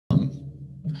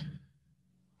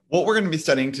What we're going to be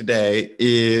studying today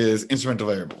is instrumental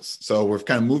variables. So we've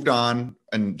kind of moved on,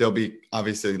 and there'll be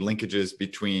obviously linkages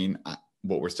between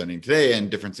what we're studying today and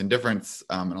difference in difference.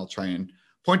 And I'll try and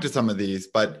point to some of these.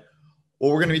 But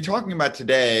what we're going to be talking about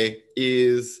today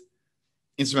is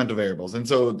instrumental variables. And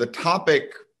so the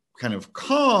topic kind of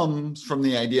comes from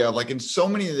the idea of, like, in so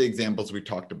many of the examples we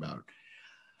talked about,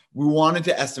 we wanted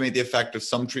to estimate the effect of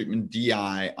some treatment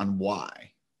DI on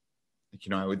Y.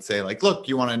 Like, I would say, like, look,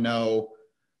 you want to know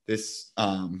this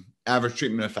average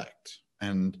treatment effect.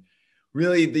 And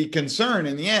really the concern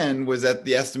in the end was that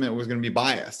the estimate was going to be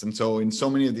biased. And so in so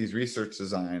many of these research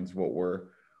designs, what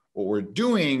we're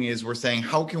doing is we're saying,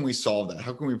 how can we solve that?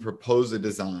 How can we propose a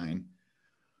design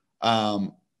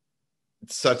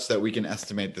such that we can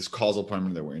estimate this causal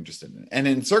parameter that we're interested in? And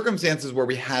in circumstances where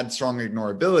we had strong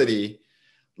ignorability,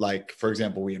 like, for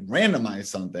example, we had randomized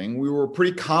something, we were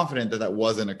pretty confident that that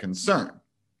wasn't a concern.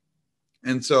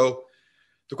 And so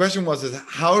the question was,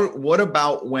 what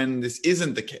about when this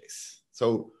isn't the case?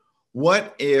 So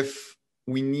what if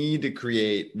we need to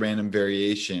create random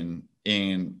variation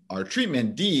in our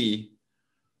treatment D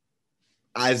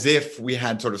as if we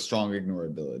had sort of strong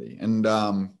ignorability? And,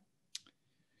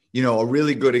 a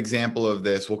really good example of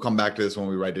this, we'll come back to this when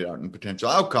we write it out in potential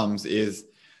outcomes, is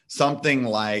something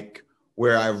like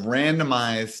where I've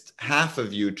randomized half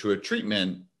of you to a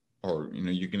treatment, or,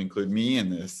 you can include me in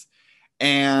this,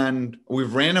 and we've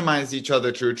randomized each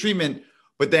other to a treatment,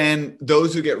 but then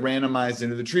those who get randomized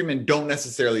into the treatment don't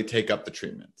necessarily take up the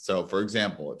treatment. So for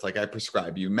example, it's like I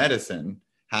prescribe you medicine,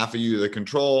 half of you are the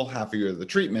control, half of you are the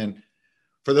treatment.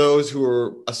 For those who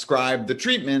are ascribed the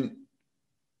treatment,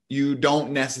 you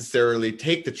don't necessarily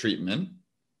take the treatment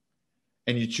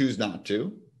and you choose not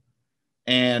to.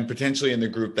 And potentially in the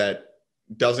group that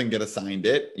doesn't get assigned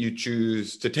it, you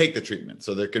choose to take the treatment.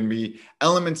 So there can be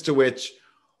elements to which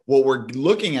what we're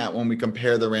looking at when we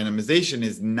compare the randomization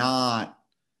is not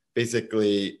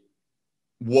basically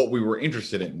what we were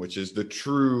interested in, which is the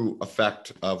true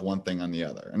effect of one thing on the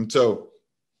other. And so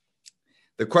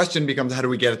the question becomes, how do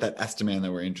we get at that estimate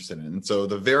that we're interested in? And so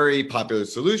the very popular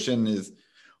solution is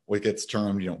what gets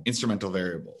termed, instrumental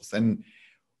variables. And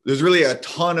there's really a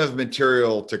ton of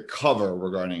material to cover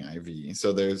regarding IV.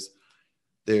 So there's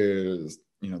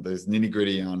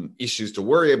nitty-gritty on issues to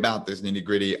worry about. There's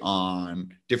nitty-gritty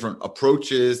on different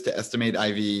approaches to estimate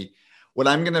IV. What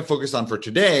I'm going to focus on for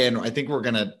today, and I think we're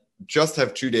going to just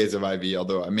have 2 days of IV,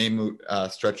 although I may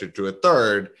stretch it to a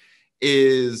third,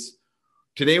 is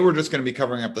today we're just going to be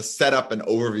covering up the setup and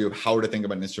overview of how to think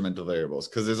about instrumental variables,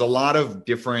 because there's a lot of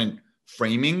different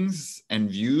framings and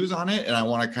views on it. And I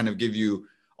want to kind of give you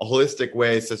a holistic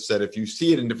way such that if you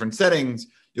see it in different settings,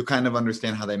 you'll kind of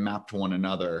understand how they map to one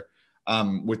another.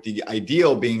 With the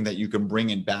ideal being that you can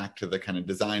bring it back to the kind of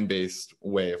design-based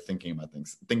way of thinking about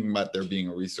things, thinking about there being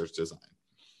a research design.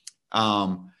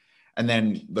 And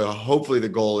then hopefully the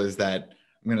goal is that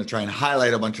I'm going to try and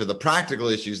highlight a bunch of the practical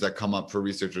issues that come up for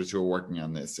researchers who are working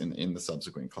on this in the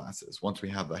subsequent classes, once we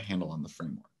have a handle on the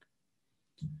framework.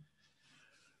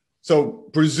 So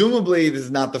presumably this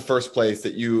is not the first place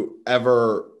that you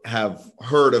ever have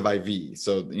heard of IV.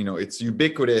 So, it's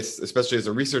ubiquitous, especially as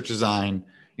a research design.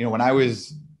 When I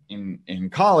was in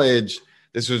college,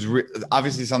 this was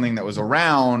obviously something that was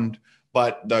around,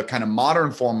 but the kind of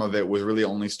modern form of it was really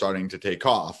only starting to take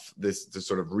off. This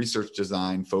sort of research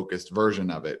design focused version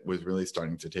of it was really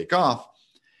starting to take off.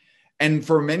 And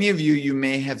for many of you,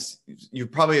 you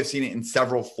probably have seen it in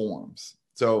several forms.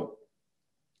 So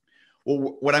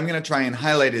what I'm going to try and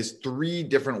highlight is 3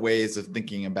 different ways of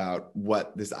thinking about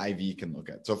what this IV can look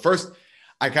at. So first,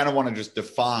 I kind of want to just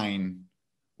define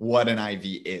what an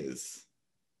IV is.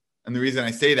 And the reason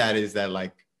I say that is that,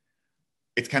 like,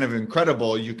 it's kind of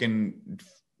incredible. You can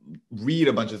read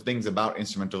a bunch of things about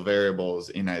instrumental variables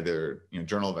in either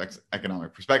Journal of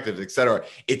Economic Perspectives, et cetera.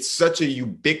 It's such a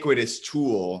ubiquitous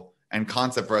tool and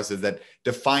concept for us, is that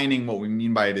defining what we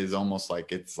mean by it is almost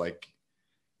like it's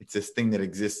this thing that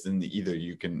exists in the either.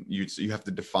 You have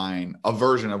to define a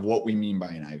version of what we mean by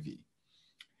an IV.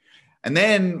 And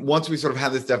then once we sort of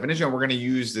have this definition, we're going to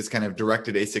use this kind of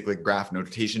directed acyclic graph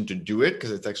notation to do it, because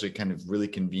it's actually kind of really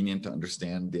convenient to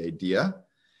understand the idea.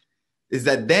 Is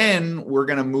that then we're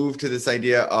going to move to this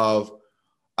idea of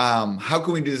how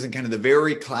can we do this in kind of the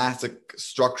very classic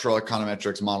structural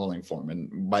econometrics modeling form.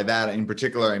 And by that in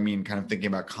particular, I mean kind of thinking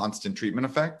about constant treatment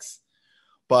effects,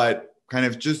 but kind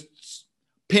of just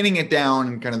pinning it down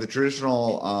in kind of the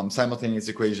traditional simultaneous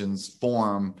equations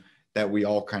form that we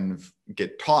all kind of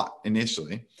get taught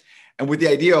initially, and with the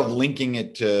idea of linking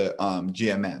it to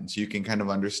GMN. So you can kind of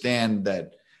understand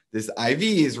that this IV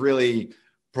is really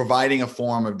providing a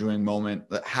form of doing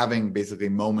having basically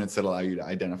moments that allow you to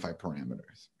identify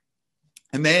parameters.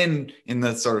 And then in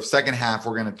the sort of second half,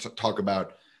 we're going to talk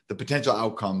about the potential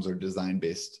outcomes or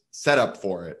design-based setup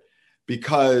for it,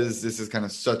 because this is kind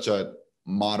of such a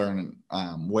modern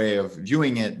way of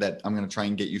viewing it that I'm going to try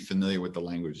and get you familiar with the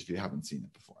language if you haven't seen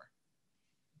it before.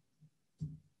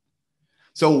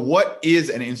 So what is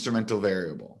an instrumental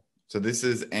variable? So this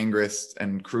is Angrist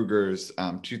and Kruger's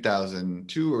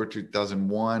 2002 or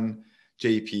 2001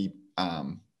 JP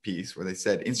piece where they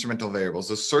said instrumental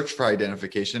variables, a search for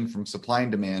identification from supply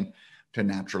and demand to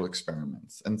natural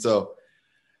experiments. And so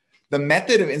the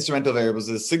method of instrumental variables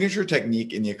is a signature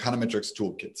technique in the econometrics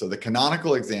toolkit. So the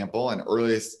canonical example and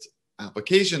earliest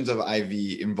applications of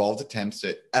IV involved attempts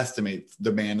to estimate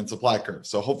demand and supply curves.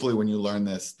 So hopefully when you learn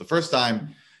this the first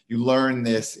time, you learn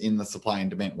this in the supply and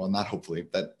demand. Well, not hopefully,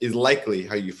 that is likely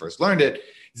how you first learned it.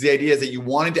 The idea is that you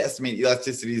wanted to estimate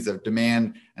elasticities of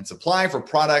demand and supply for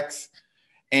products.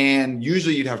 And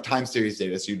usually you'd have time series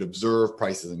data. So you'd observe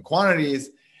prices and quantities.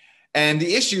 And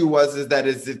the issue is that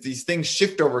if these things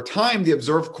shift over time, the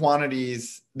observed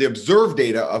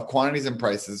data of quantities and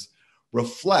prices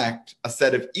reflect a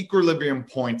set of equilibrium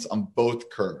points on both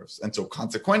curves. And so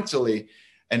consequentially,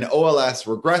 an OLS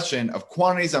regression of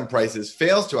quantities and prices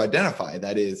fails to identify,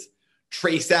 that is,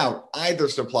 trace out either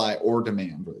supply or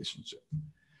demand relationship.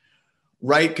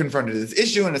 Wright confronted this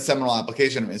issue in a seminal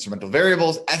application of instrumental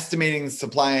variables, estimating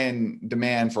supply and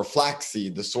demand for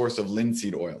flaxseed, the source of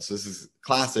linseed oil. So this is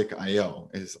classic IO,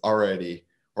 we're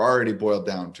already boiled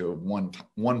down to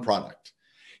one product.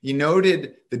 He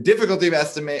noted the difficulty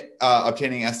of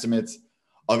obtaining estimates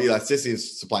of elasticity of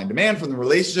supply and demand from the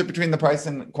relationship between the price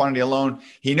and quantity alone.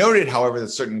 He noted, however, that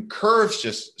certain curve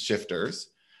shifters,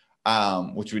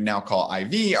 which we now call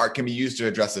IV, can be used to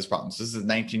address this problem. So this is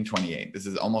 1928. This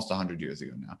is almost 100 years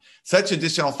ago now. Such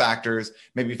additional factors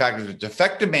may be factors which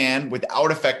affect demand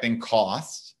without affecting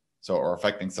cost, or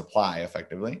affecting supply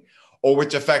effectively, or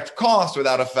which affect cost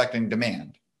without affecting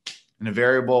demand. And a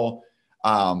variable,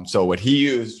 so what he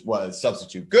used was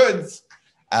substitute goods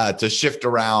to shift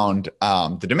around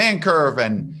the demand curve.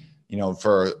 And,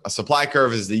 for a supply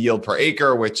curve is the yield per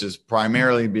acre, which is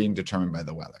primarily being determined by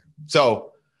the weather.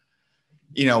 So,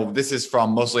 this is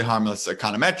from Mostly Harmless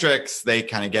Econometrics. They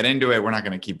kind of get into it. We're not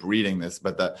going to keep reading this,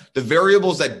 but the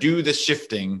variables that do the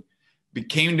shifting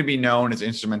came to be known as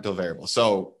instrumental variables.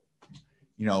 So,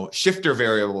 shifter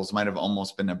variables might have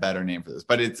almost been a better name for this,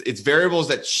 but it's variables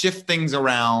that shift things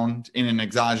around in an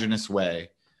exogenous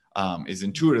way. Is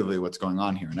intuitively what's going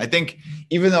on here. And I think,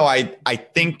 even though I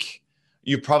think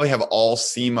you probably have all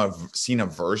seen a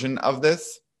version of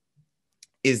this,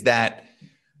 is that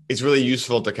it's really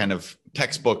useful to kind of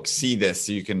textbook see this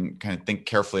so you can kind of think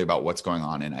carefully about what's going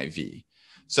on in IV.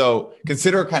 So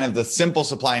consider kind of the simple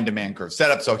supply and demand curve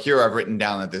setup. So here I've written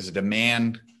down that there's a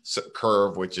demand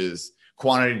curve, which is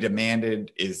quantity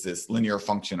demanded is this linear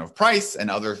function of price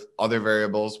and other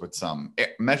variables with some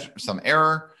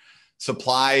error.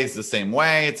 Supply is the same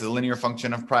way. It's a linear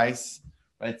function of price,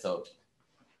 right? So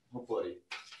hopefully,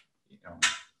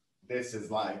 this is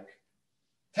like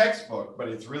textbook, but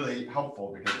it's really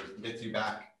helpful because it gets you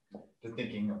back to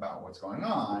thinking about what's going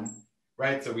on,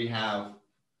 right? So we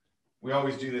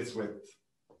always do this with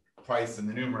price in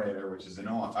the numerator, which is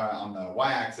on the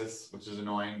y-axis, which is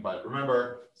annoying. But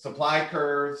remember, supply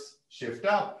curves shift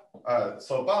up,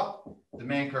 slope up,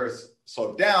 demand curves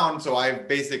slope down. So I've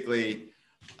basically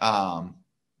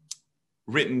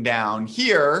written down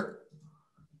here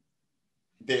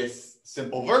this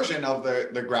simple version of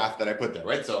the graph that I put there,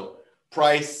 right? So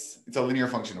price, it's a linear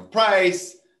function of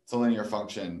price. It's a linear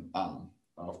function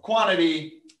of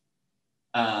quantity.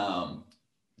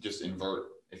 Just invert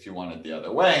if you want it the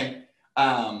other way.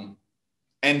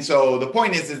 And so the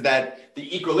point is that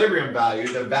the equilibrium value,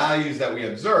 the values that we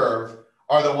observe,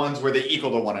 are the ones where they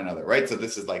equal to one another, right? So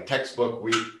this is like textbook.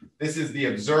 This is the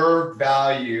observed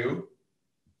value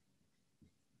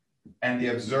and the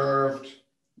observed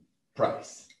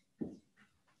price.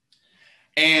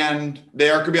 And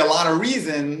there could be a lot of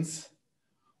reasons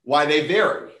why they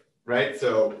vary, right?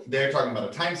 So they're talking about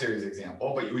a time series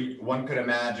example, but one could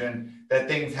imagine that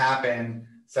things happen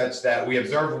such that we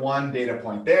observe one data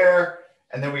point there,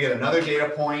 and then we get another data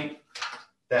point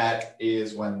that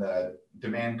is when the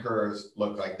demand curves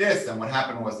look like this. And what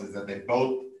happened is that they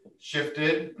both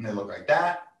shifted and they look like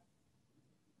that.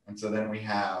 And so then we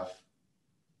have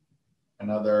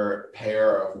another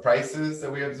pair of prices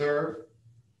that we observe.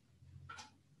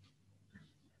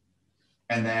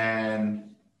 And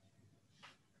then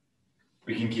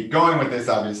we can keep going with this.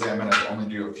 Obviously, I'm going to only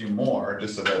do a few more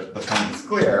just so that the point is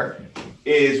clear,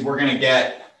 is we're going to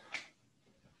get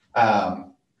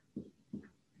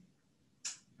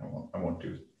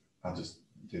I'll just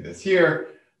do this here.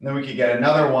 And then we could get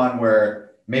another one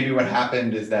where maybe what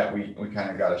happened is that we kind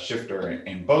of got a shifter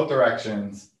in both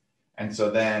directions. And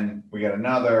so then we get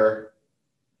another,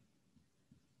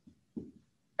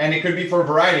 and it could be for a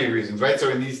variety of reasons, right? So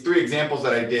in these three examples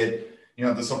that I did,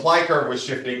 the supply curve was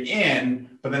shifting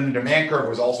in, but then the demand curve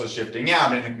was also shifting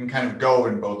out, and it can kind of go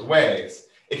in both ways.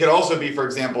 It could also be, for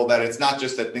example, that it's not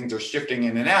just that things are shifting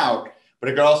in and out, but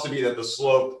it could also be that the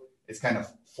slope is kind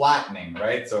of flattening,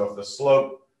 right? So if the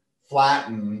slope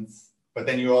flattens, but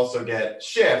then you also get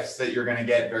shifts, that you're going to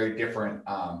get very different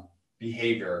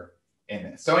behavior in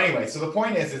this. So anyway, so the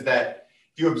point is that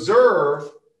if you observe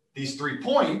these 3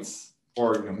 points,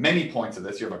 or many points of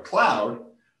this, you have a cloud,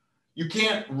 you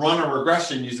can't run a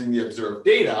regression using the observed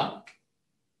data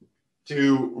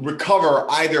to recover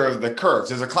either of the curves.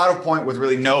 There's a cloud point with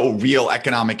really no real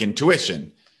economic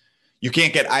intuition. You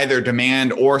can't get either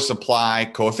demand or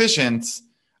supply coefficients,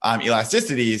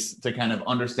 elasticities, to kind of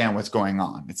understand what's going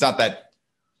on. It's not that,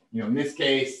 in this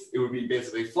case, it would be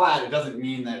basically flat. It doesn't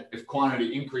mean that if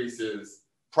quantity increases,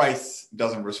 price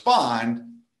doesn't respond.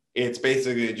 It's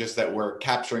basically just that we're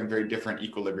capturing very different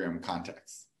equilibrium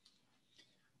contexts.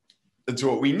 And so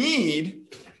what we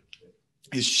need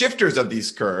is shifters of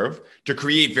these curves to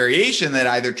create variation that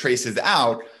either traces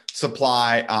out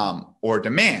supply or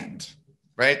demand,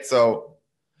 right? So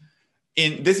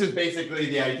this is basically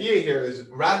the idea here is,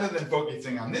 rather than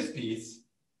focusing on this piece,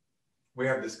 we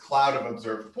have this cloud of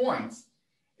observed points,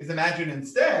 is imagine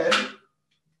instead,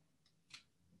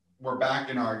 we're back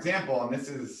in our example, and this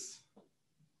is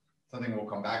something we'll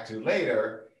come back to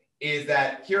later, is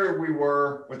that here we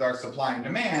were with our supply and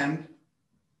demand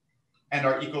and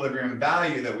our equilibrium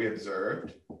value that we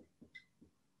observed.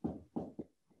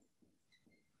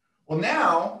 Well,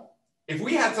 now, if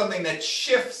we had something that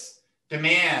shifts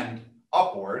demand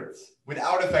upwards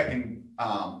without affecting,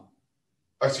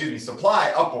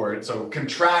 supply upwards, so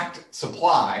contract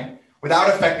supply without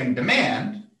affecting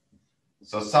demand,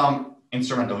 so some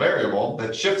instrumental variable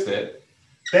that shifts it,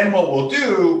 then what we'll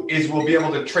do is we'll be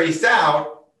able to trace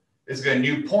out, this is a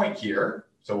new point here,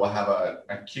 so we'll have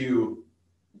a Q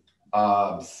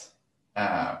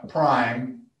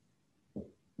prime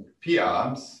P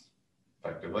obs,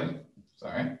 effectively,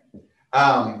 sorry.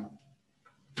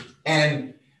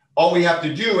 And all we have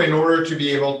to do in order to be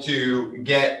able to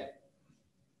get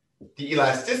the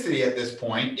elasticity at this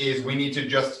point is we need to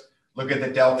just look at the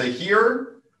delta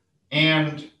here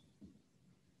and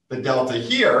the delta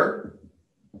here.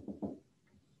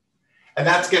 And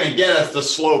that's going to get us the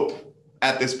slope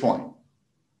at this point.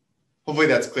 Hopefully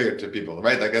that's clear to people,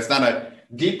 right? Like, that's not a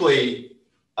deeply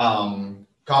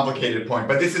complicated point,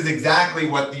 but this is exactly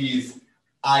what these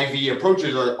IV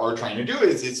approaches are trying to do.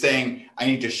 Is it's saying I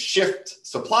need to shift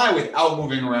supply without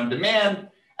moving around demand.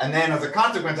 And then as a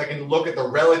consequence, I can look at the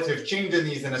relative change in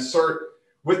these and assert,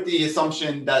 with the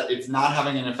assumption that it's not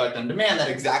having an effect on demand, that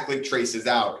exactly traces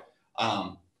out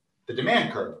the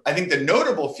demand curve. I think the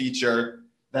notable feature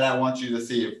that I want you to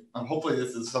see, and hopefully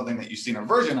this is something that you've seen a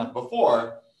version of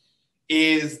before,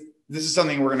 is this is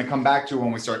something we're going to come back to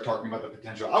when we start talking about the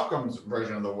potential outcomes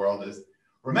version of the world, is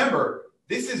remember,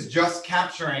 this is just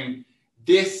capturing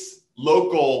this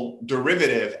local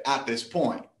derivative at this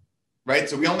point, right?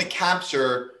 So we only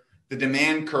capture the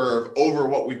demand curve over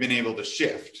what we've been able to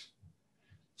shift.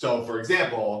 So for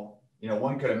example,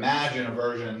 one could imagine a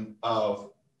version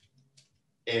of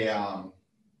a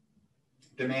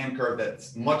demand curve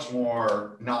that's much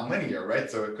more nonlinear, right?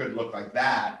 So it could look like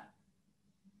that.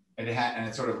 And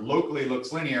it sort of locally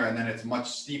looks linear, and then it's much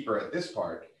steeper at this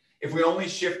part. If we only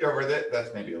shift over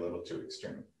that's maybe a little too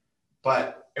extreme.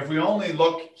 But if we only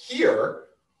look here,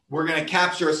 we're going to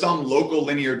capture some local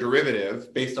linear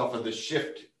derivative based off of the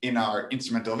shift in our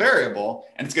instrumental variable,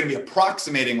 and it's going to be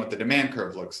approximating what the demand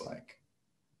curve looks like.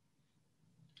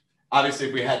 Obviously,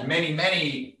 if we had many,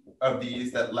 many of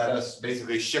these that let us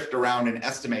basically shift around and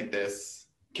estimate this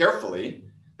carefully,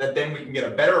 that then we can get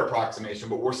a better approximation,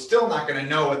 but we're still not going to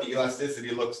know what the elasticity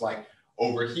looks like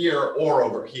over here or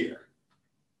over here.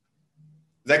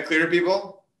 Is that clear to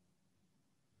people?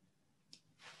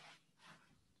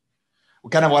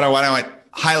 Kind of what I want to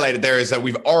highlight there is that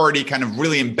we've already kind of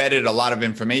really embedded a lot of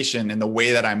information in the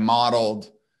way that I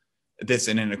modeled this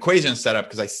in an equation setup,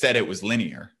 because I said it was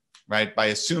linear, right? By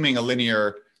assuming a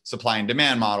linear supply and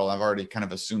demand model, I've already kind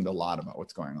of assumed a lot about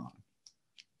what's going on.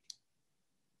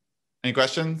 Any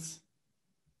questions?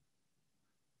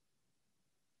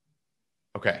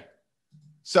 Okay.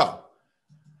 So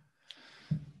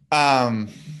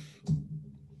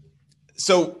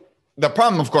the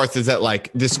problem, of course, is that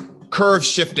like this curve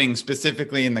shifting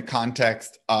specifically in the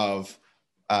context of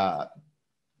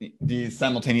these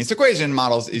simultaneous equation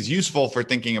models is useful for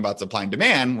thinking about supply and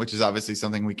demand, which is obviously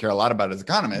something we care a lot about as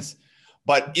economists,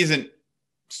 but isn't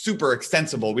super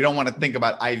extensible. We don't want to think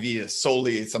about IV as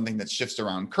solely something that shifts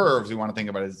around curves. We want to think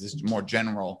about it as this more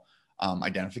general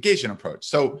identification approach.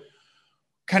 So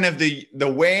kind of the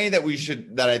way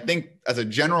that I think as a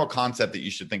general concept that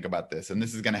you should think about this, and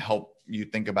this is going to help you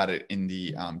think about it in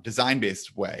the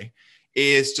design-based way,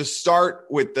 is to start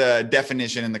with the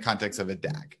definition in the context of a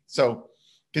DAG. So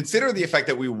consider the effect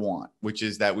that we want, which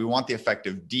is that we want the effect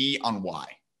of D on Y,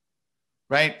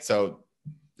 right? So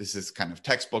this is kind of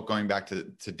textbook going back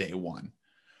to day one.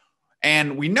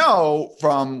 And we know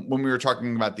from when we were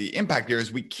talking about the impact here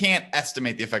is we can't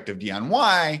estimate the effect of D on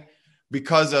Y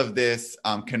because of this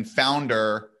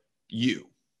confounder U,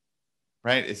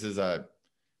 right? It's a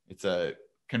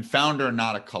confounder,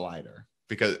 not a collider,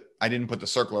 because I didn't put the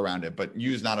circle around it, but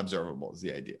U is not observable is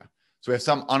the idea. So we have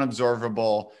some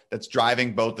unobservable that's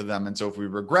driving both of them. And so if we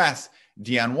regress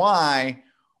D on Y,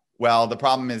 well, the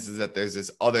problem is that there's this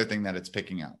other thing that it's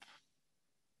picking up,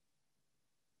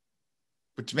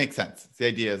 which makes sense. The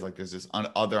idea is like there's this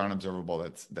other unobservable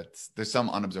there's some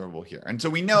unobservable here. And so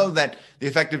we know that the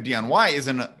effect of D on Y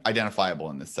isn't identifiable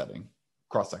in this setting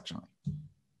cross-sectionally.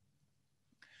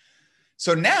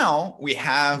 So now we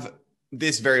have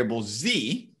this variable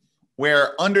Z,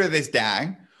 where under this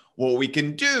DAG, what we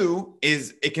can do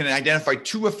is it can identify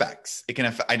two effects. It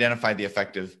can identify the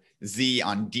effect of Z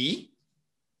on D.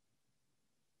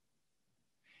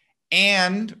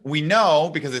 And we know,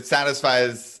 because it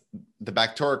satisfies the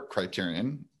Back-Torque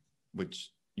criterion,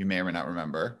 which you may or may not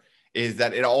remember, is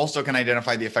that it also can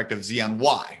identify the effect of Z on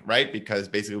Y, right? Because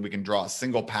basically we can draw a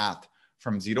single path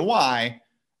from Z to Y,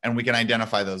 and we can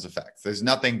identify those effects. There's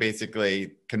nothing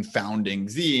basically confounding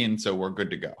Z, and so we're good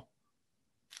to go.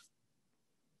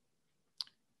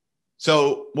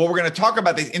 So what we're going to talk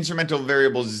about, these instrumental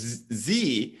variables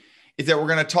Z, is that we're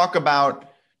going to talk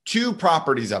about two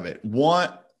properties of it.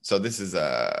 One, so this is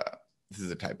a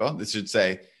typo. This should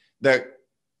say the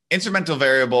instrumental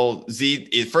variable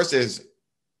Z first is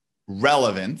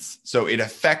relevance. So it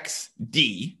affects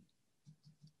D.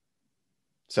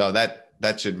 So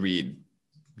that should read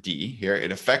D here.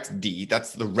 It affects D.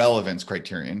 That's the relevance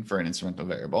criterion for an instrumental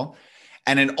variable.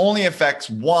 And it only affects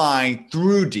Y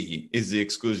through D is the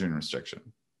exclusion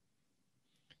restriction.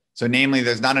 So namely,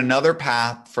 there's not another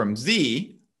path from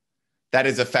Z that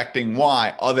is affecting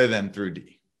Y other than through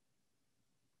D.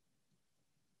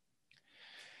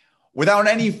 Without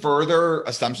any further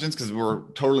assumptions, because we're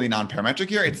totally non-parametric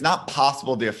here, it's not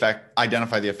possible to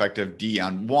identify the effect of D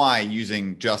on Y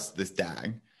using just this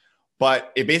DAG.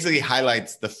 But it basically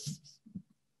highlights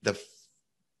the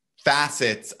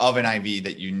facets of an IV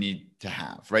that you need to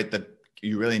have, right? That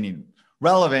you really need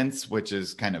relevance, which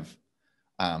is kind of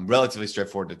relatively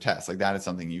straightforward to test. Like that is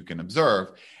something you can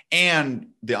observe. And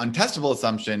the untestable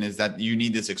assumption is that you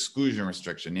need this exclusion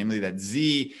restriction, namely that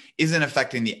Z isn't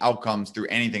affecting the outcomes through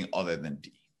anything other than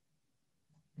D.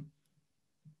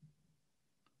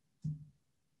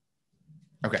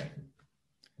 Okay.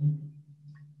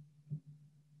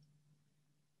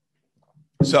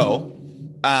 So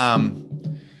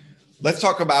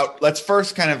let's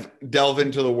first kind of delve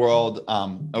into the world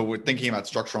we're thinking about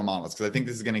structural models, because I think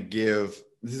this is going to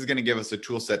give us a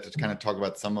tool set to kind of talk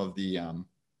about some of the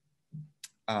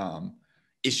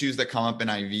issues that come up in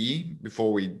IV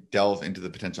before we delve into the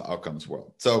potential outcomes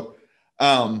world. So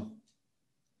the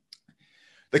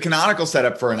canonical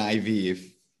setup for an IV,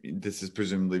 if this is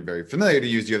presumably very familiar to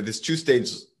use, you have this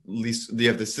two-stage, you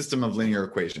have this system of linear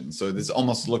equations. So this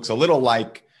almost looks a little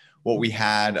like what we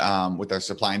had with our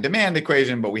supply and demand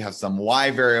equation, but we have some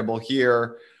Y variable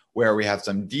here where we have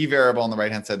some D variable on the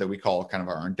right-hand side that we call kind of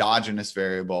our endogenous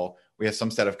variable. We have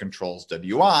some set of controls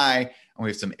WI, and we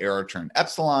have some error term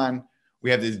epsilon.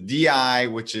 We have this DI,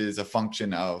 which is a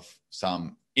function of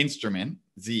some instrument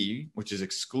Z, which is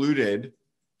excluded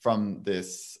from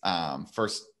this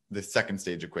this second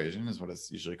stage equation is what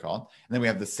it's usually called. And then we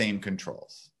have the same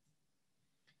controls.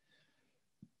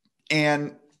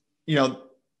 And,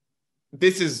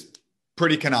 this is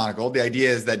pretty canonical. The idea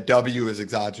is that W is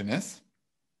exogenous.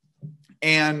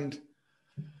 And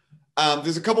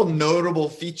there's a couple notable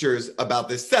features about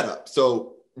this setup.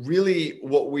 So really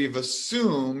what we've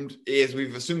assumed is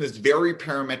this very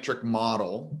parametric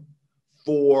model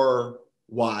for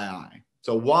YI.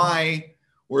 So Y,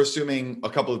 we're assuming a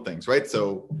couple of things, right?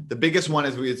 So the biggest one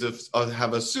is we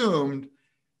have assumed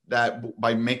that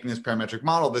by making this parametric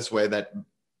model this way, that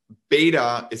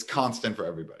beta is constant for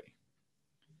everybody.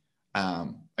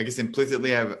 I guess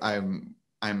implicitly I'm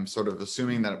I'm sort of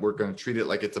assuming that we're going to treat it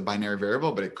like it's a binary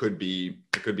variable, but it could be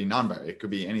non-binary. It could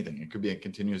be anything. It could be a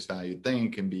continuous valued thing.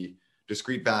 It can be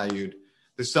discrete valued.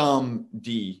 There's some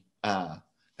D that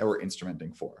we're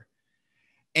instrumenting for.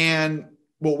 And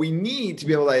what we need to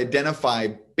be able to identify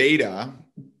beta,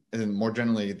 and more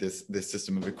generally this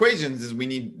system of equations, is we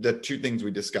need the two things we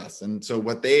discussed. And so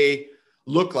what they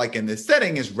look like in this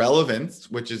setting is relevance,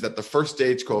 which is that the first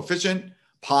stage coefficient,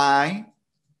 pi,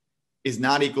 is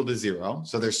not equal to 0.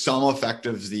 So there's some effect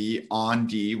of Z on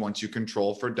D once you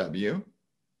control for W.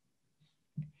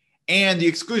 And the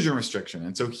exclusion restriction.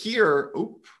 And so here,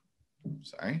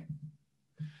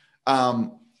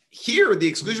 here, the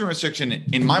exclusion restriction,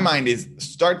 in my mind,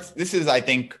 this is, I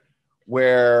think,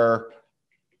 where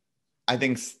I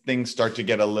think things start to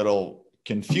get a little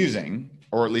confusing,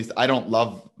 or at least I don't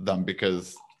love them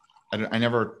because I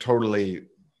never totally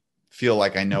feel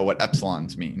like I know what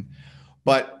epsilons mean.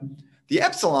 But the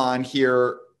epsilon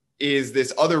here is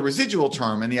this other residual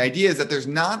term. And the idea is that there's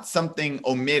not something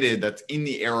omitted that's in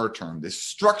the error term, this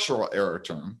structural error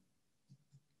term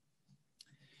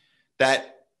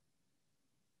that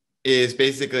is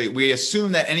basically, we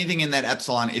assume that anything in that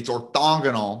epsilon, it's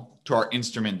orthogonal to our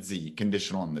instrument Z,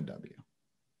 conditional on the W.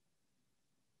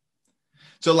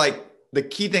 So like the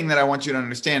key thing that I want you to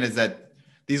understand is that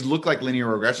these look like linear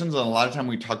regressions. And a lot of time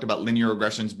we talked about linear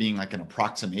regressions being like an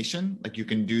approximation. Like you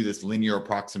can do this linear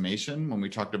approximation when we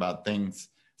talked about things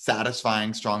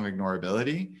satisfying strong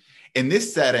ignorability. In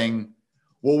this setting,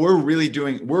 what we're really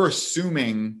doing, we're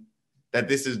assuming that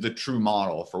this is the true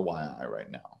model for YI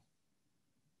right now.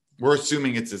 We're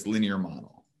assuming it's this linear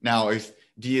model. Now, if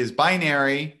D is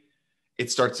binary,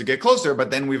 it starts to get closer,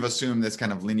 but then we've assumed this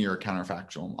kind of linear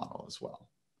counterfactual model as well.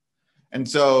 And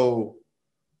so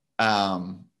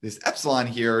this epsilon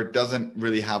here doesn't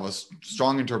really have a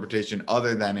strong interpretation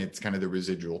other than it's kind of the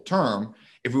residual term.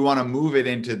 If we want to move it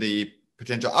into the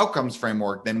potential outcomes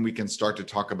framework, then we can start to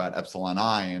talk about epsilon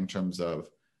I in terms of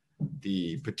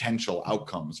the potential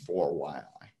outcomes for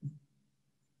YI.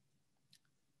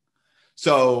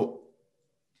 So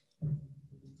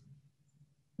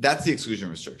that's the exclusion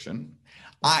restriction.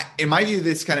 In my view,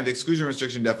 this kind of exclusion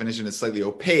restriction definition is slightly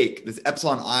opaque. This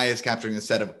epsilon I is capturing a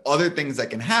set of other things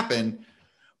that can happen,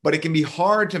 but it can be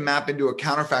hard to map into a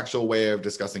counterfactual way of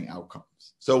discussing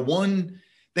outcomes. So one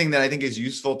thing that I think is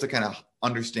useful to kind of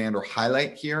understand or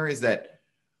highlight here is that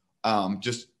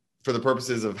just for the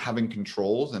purposes of having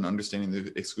controls and understanding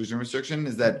the exclusion restriction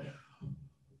is that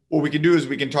what we can do is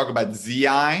we can talk about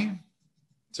ZI.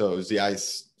 So ZI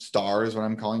star is what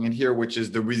I'm calling it here, which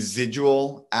is the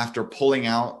residual after pulling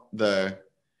out the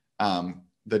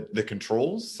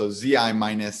controls. So ZI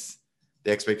minus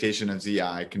the expectation of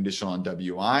ZI conditional on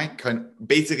WI.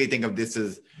 Basically think of this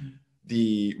as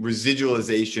the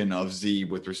residualization of Z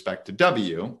with respect to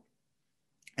W.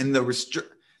 And the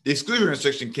exclusion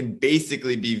restriction can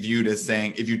basically be viewed as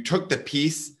saying, if you took the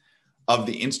piece of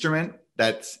the instrument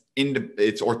that's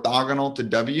it's orthogonal to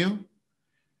W,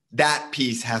 that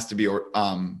piece has to be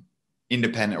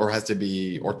independent or has to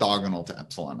be orthogonal to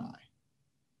epsilon I.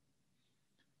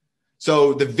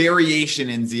 So the variation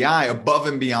in ZI above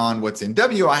and beyond what's in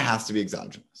WI has to be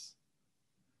exogenous.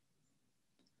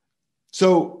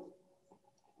 So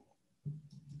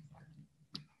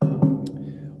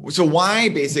why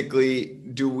basically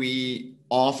do we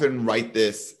often write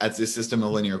this as this system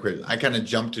of linear equations? I kind of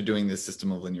jumped to doing this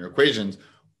system of linear equations.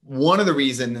 One of the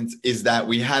reasons is that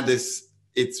we had this,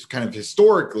 it's kind of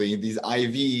historically, these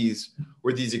IVs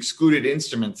were these excluded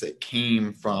instruments that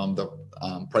came from the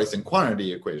price and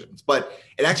quantity equations. But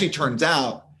it actually turns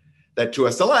out that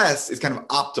 2SLS is kind of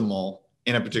optimal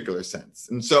in a particular sense.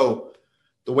 And so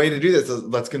the way to do this is,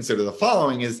 let's consider the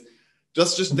following is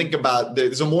just think about,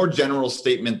 there's a more general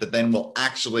statement that then will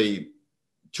actually,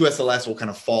 2SLS will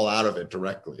kind of fall out of it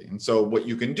directly. And so what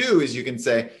you can do is you can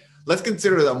say, let's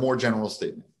consider the more general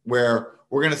statement where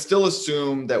we're going to still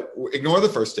assume that, ignore the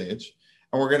first stage,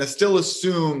 and we're going to still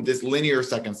assume this linear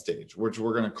second stage, which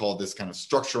we're going to call this kind of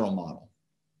structural model.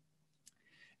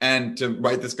 And to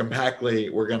write this compactly,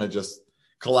 we're going to just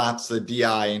collapse the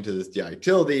DI into this DI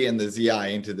tilde and the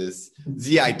ZI into this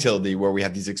ZI tilde, where we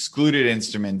have these excluded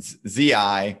instruments,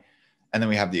 ZI, and then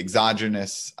we have the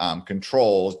exogenous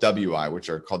controls, WI, which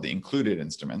are called the included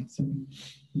instruments.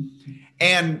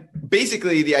 And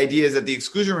basically, the idea is that the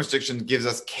exclusion restriction gives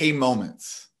us K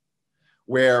moments,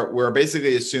 where we're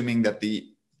basically assuming that the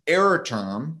error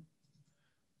term,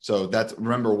 so that's,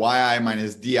 remember, yi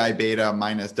minus di beta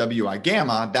minus wi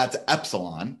gamma, that's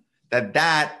epsilon,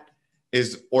 that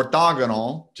is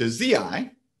orthogonal to zi.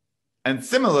 And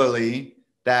similarly,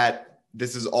 that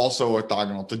this is also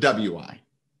orthogonal to wi.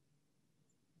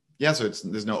 Yeah, so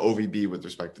there's no OVB with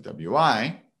respect to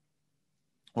WI.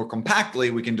 Or compactly,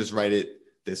 we can just write it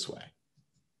this way.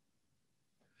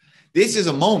 This is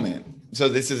a moment. So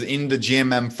this is in the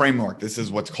GMM framework. This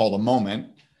is what's called a moment.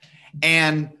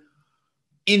 And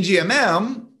in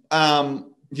GMM,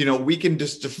 we can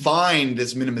just define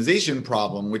this minimization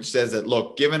problem, which says that,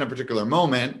 look, given a particular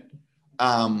moment,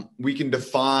 we can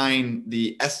define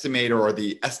the estimator or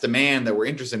the estimand that we're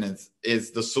interested in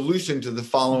is the solution to the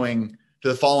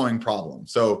following problem.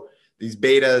 So these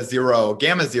beta 0,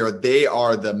 gamma 0, they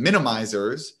are the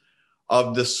minimizers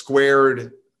of the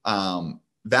squared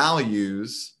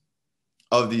values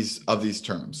of these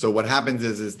terms. So what happens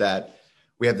is that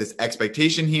we have this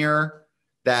expectation here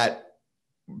that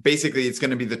basically it's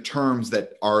going to be the terms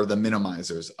that are the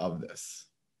minimizers of this.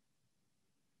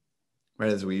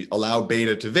 Right? As we allow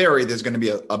beta to vary, there's going to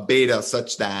be a beta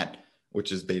such that,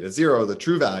 which is beta 0, the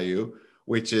true value,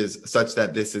 which is such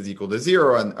that this is equal to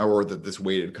 0 or that this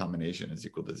weighted combination is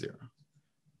equal to 0.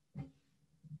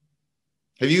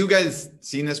 Have you guys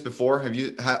seen this before?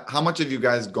 How much have you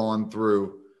guys gone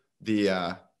through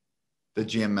the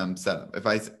GMM setup? If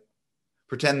I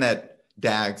pretend that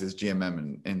DAGs is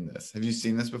GMM in this, have you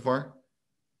seen this before?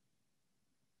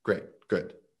 Great,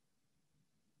 good.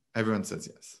 Everyone says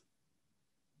yes.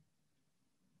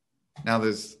 Now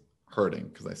there's hurting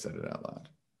because I said it out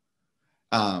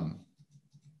loud.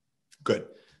 Good.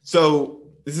 So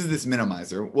this is this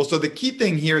minimizer. Well, so the key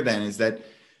thing here then is that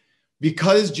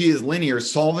because G is linear,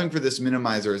 solving for this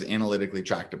minimizer is analytically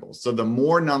tractable. So the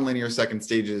more nonlinear second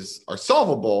stages are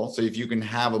solvable, so if you can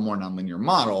have a more nonlinear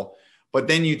model, but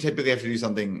then you typically have to do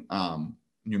something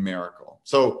numerical.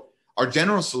 So our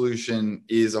general solution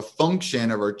is a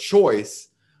function of our choice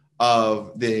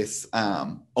of this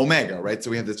omega, right?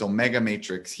 So we have this omega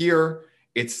matrix here.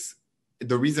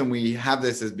 The reason we have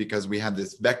this is because we have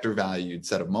this vector valued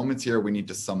set of moments here. We need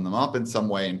to sum them up in some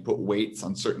way and put weights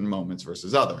on certain moments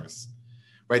versus others,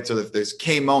 right? So if there's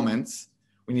k moments,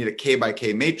 we need a k by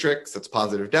k matrix that's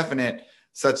positive definite,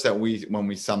 such that when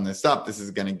we sum this up, this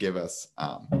is going to give us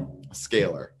a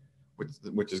scalar,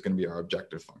 which is going to be our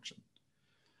objective function.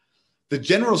 The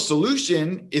general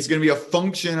solution is going to be a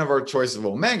function of our choice of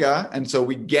omega. And so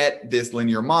we get this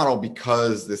linear model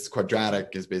because this quadratic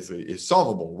is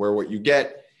solvable, where what you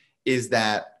get is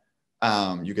that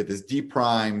you get this d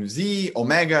prime z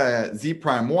omega z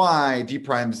prime y d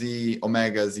prime z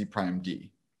omega z prime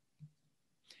d.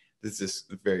 This is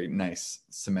a very nice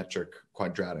symmetric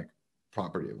quadratic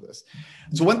property of this.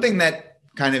 So one thing that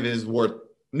kind of is worth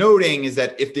noting is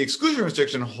that if the exclusion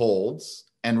restriction holds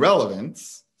and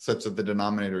relevance, such that the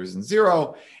denominator is in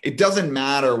 0, it doesn't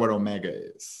matter what omega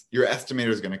is. Your estimator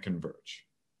is going to converge.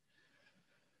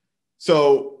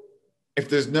 So if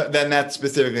there's no, then that's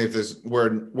specifically if there's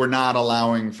we're not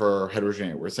allowing for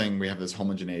heterogeneity. We're saying we have this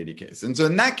homogeneity case. And so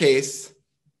in that case,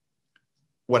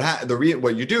 what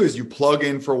you do is you plug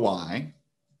in for y.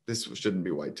 This shouldn't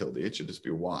be y tilde. It should just be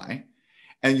y.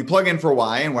 And you plug in for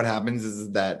y, and what happens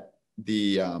is that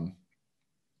the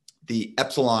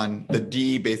epsilon, the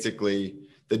d basically.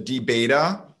 The d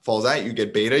beta falls out, you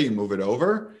get beta, you move it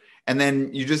over, and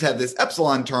then you just have this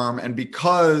epsilon term, and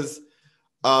because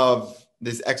of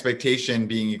this expectation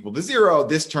being equal to 0,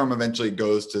 this term eventually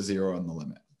goes to 0 in the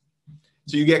limit.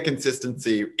 So you get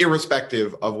consistency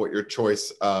irrespective of what your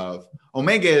choice of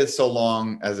omega is, so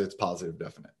long as it's positive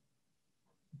definite.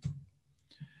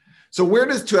 So where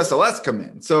does 2SLS come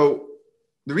in? So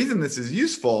the reason this is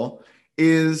useful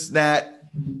is that,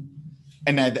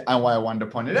 and why I wanted to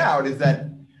point it out, is that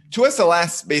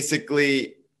 2SLS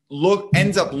basically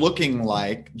ends up looking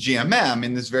like GMM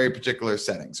in this very particular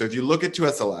setting. So if you look at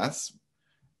 2SLS,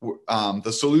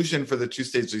 the solution for the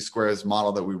two-stage least squares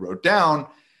model that we wrote down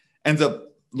ends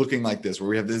up looking like this, where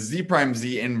we have this z prime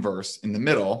z inverse in the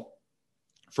middle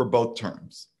for both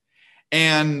terms.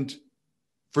 And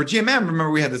for GMM,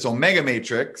 remember we had this omega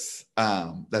matrix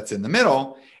that's in the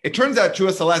middle. It turns out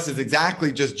 2SLS is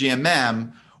exactly just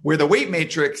GMM, where the weight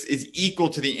matrix is equal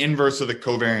to the inverse of the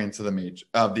covariance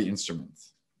of the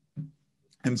instruments.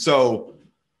 And so,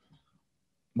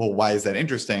 well, why is that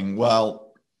interesting?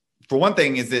 Well, for one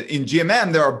thing is that in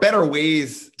GMM, there are better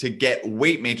ways to get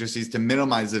weight matrices to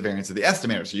minimize the variance of the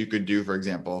estimator. So you could do, for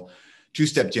example,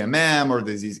 two-step GMM, or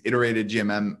there's these iterated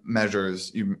GMM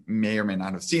measures. You may or may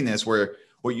not have seen this, where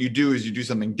what you do is you do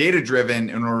something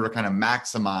data-driven in order to kind of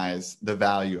maximize the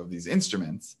value of these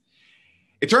instruments.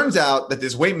 It turns out that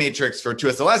this weight matrix for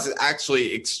 2SLS is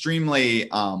actually extremely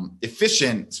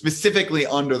efficient, specifically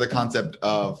under the concept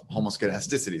of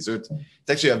homoscedasticity. So it's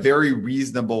actually a very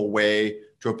reasonable way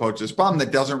to approach this problem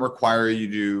that doesn't require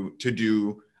you to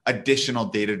do additional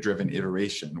data-driven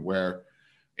iteration, where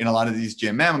in a lot of these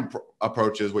GMM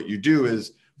approaches, what you do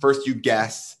is first you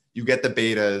guess, you get the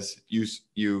betas,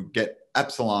 you get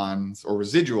epsilons or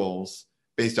residuals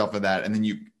based off of that, and then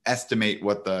you estimate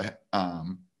what the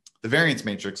variance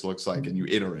matrix looks like, and you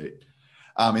iterate.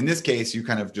 In this case, you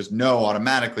kind of just know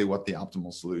automatically what the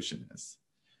optimal solution is.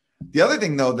 The other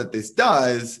thing, though, that this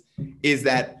does is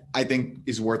that I think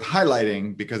is worth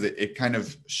highlighting, because it kind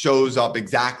of shows up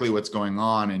exactly what's going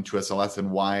on in 2SLS and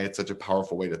why it's such a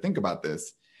powerful way to think about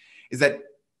this, is that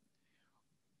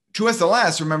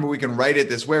 2SLS, remember, we can write it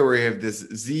this way, where we have this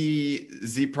z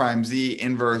prime, z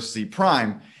inverse z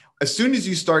prime. As soon as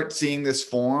you start seeing this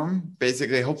form,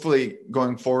 basically, hopefully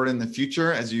going forward in the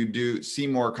future, as you do see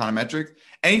more econometrics,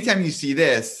 anytime you see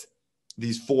this,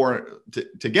 these four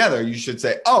together, you should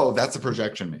say, oh, that's a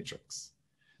projection matrix.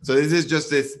 So this is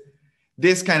just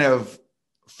this kind of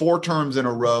 4 terms in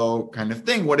a row kind of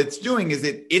thing. What it's doing is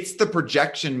it's the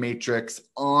projection matrix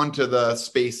onto the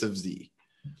space of Z.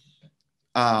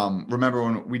 Remember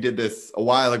when we did this a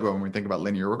while ago, when we think about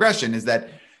linear regression, is that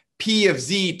P of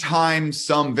Z times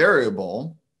some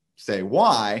variable, say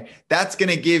Y, that's going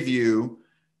to give you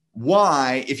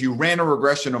Y if you ran a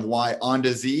regression of Y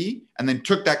onto Z and then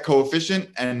took that coefficient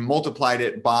and multiplied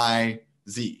it by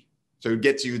Z. So it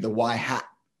gets you the Y hat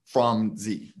from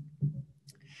Z.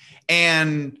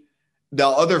 And the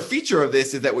other feature of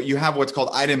this is that you have what's called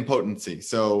idempotency.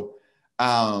 So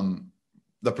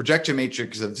the projection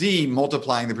matrix of Z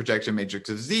multiplying the projection matrix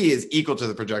of Z is equal to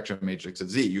the projection matrix of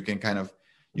Z. You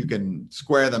can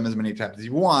square them as many times as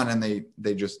you want, and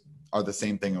they just are the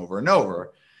same thing over and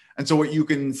over. And so what you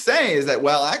can say is that,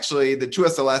 well, actually the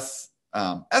 2SLS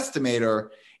estimator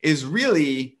is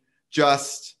really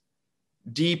just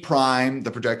D prime,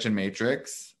 the projection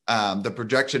matrix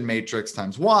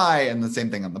times Y, and the same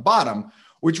thing on the bottom,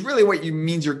 which really what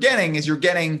means you're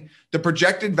getting the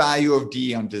projected value of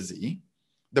D onto Z,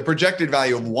 the projected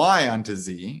value of Y onto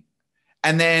Z,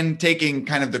 and then taking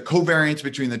kind of the covariance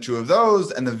between the two of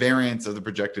those and the variance of the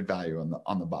projected value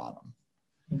on the bottom.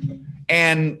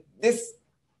 And this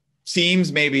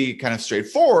seems maybe kind of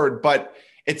straightforward, but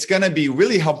it's going to be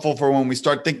really helpful for when we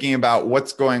start thinking about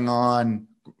what's going on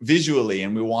visually,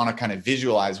 and we want to kind of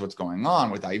visualize what's going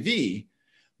on with IV,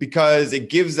 because it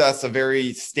gives us a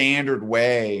very standard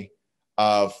way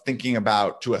of thinking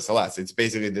about 2SLS. It's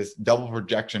basically this double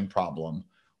projection problem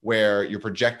where you're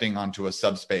projecting onto a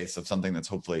subspace of something that's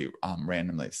hopefully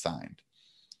randomly assigned.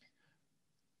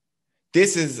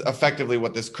 This is effectively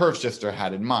what this curve shifter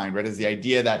had in mind, right? Is the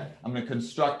idea that I'm going to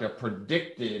construct a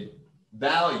predicted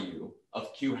value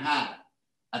of Q hat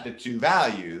at the two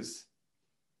values,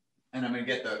 and I'm going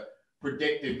to get the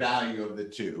predicted value of the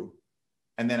two,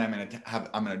 and then I'm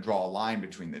going to draw a line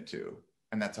between the two,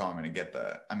 and that's how I'm going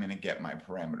to get my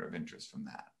parameter of interest from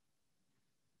that.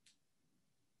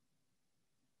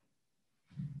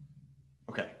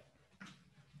 Okay,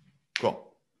 cool.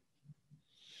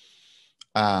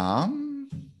 All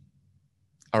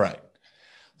right.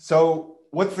 So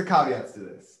what's the caveats to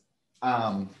this?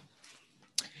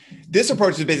 This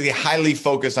approach is basically highly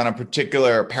focused on a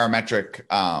particular parametric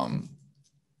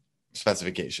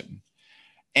specification.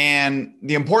 And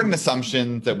the important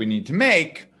assumption that we need to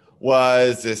make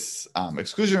was this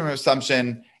exclusion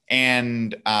assumption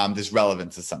and this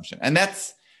relevance assumption. And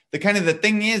that's the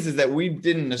thing is that we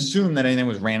didn't assume that anything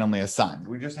was randomly assigned.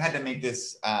 We just had to make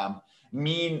this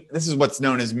this is what's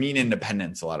known as mean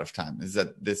independence a lot of time, is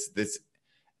that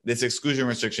this exclusion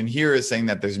restriction here is saying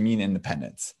that there's mean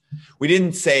independence. We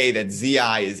didn't say that Zi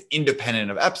is independent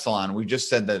of epsilon. We just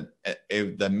said that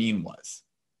the mean was.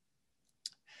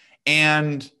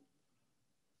 And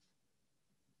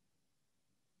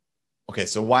okay,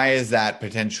 so why is that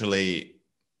potentially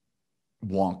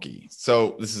wonky?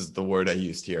 So this is the word I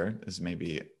used here. This may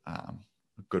be a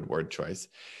good word choice.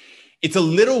 It's a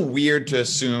little weird to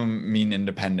assume mean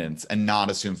independence and not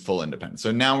assume full independence.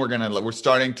 So now we're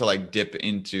starting to dip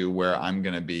into where I'm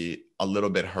going to be a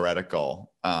little bit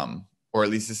heretical, or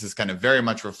at least this is kind of very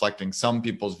much reflecting some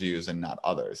people's views and not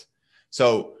others.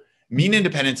 So mean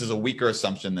independence is a weaker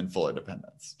assumption than full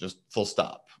independence, just full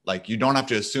stop. You don't have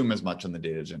to assume as much in the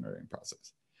data generating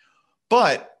process.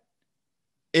 But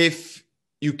if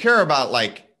you care about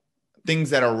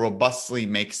things that are robustly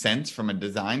make sense from a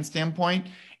design standpoint,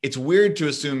 it's weird to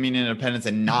assume mean independence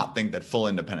and not think that full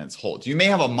independence holds. You may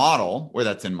have a model where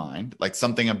that's in mind, like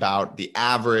something about the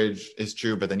average is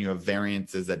true, but then you have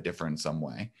variances that differ in some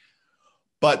way.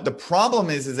 But the problem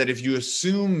is that if you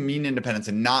assume mean independence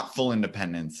and not full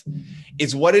independence,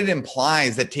 is what it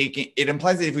implies that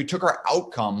if we took our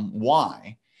outcome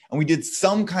Y and we did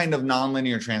some kind of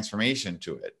nonlinear transformation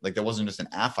to it, there wasn't just an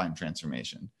affine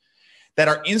transformation, that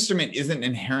our instrument isn't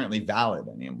inherently valid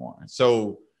anymore.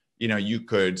 So, you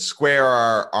could square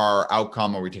our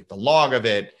outcome, or we take the log of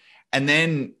it. And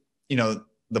then,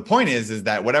 the point is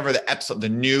that whatever the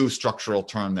new structural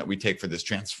term that we take for this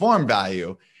transform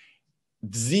value,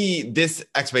 this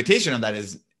expectation of that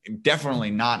is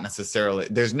definitely not necessarily,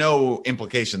 there's no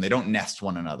implication. They don't nest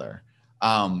one another.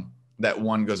 That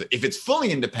one goes, if it's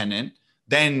fully independent,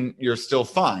 then you're still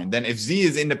fine. Then if Z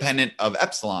is independent of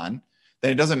epsilon,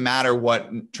 then it doesn't matter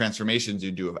what transformations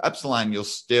you do of epsilon, it'll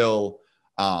still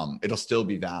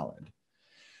be valid.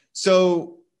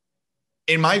 So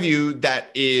in my view,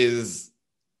 that is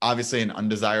obviously an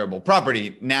undesirable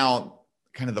property. Now,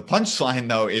 kind of the punchline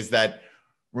though, is that,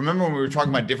 remember when we were talking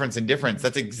about difference in difference,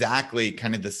 that's exactly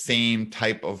kind of the same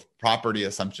type of property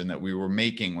assumption that we were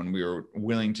making when we were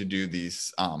willing to do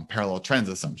these parallel trends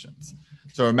assumptions.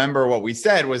 So remember what we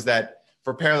said was that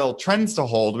for parallel trends to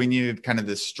hold, we needed kind of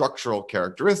this structural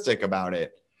characteristic about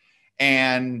it.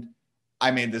 And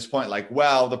I made this point like,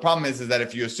 well, the problem is that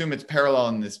if you assume it's parallel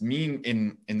in this mean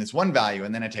in this one value,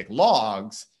 and then I take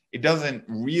logs, it doesn't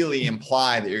really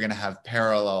imply that you're going to have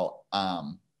parallel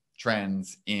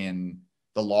trends in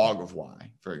the log of y,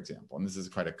 for example. And this is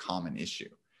quite a common issue.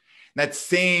 That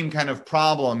same kind of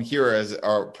problem here as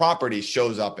our property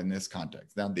shows up in this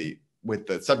context. Now, with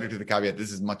the subject of the caveat,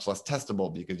 this is much less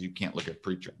testable because you can't look at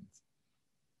pre-trends.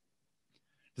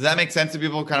 Does that make sense to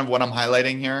people, kind of what I'm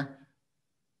highlighting here?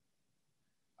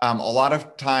 A lot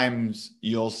of times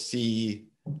you'll see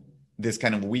this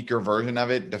kind of weaker version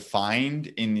of it defined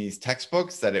in these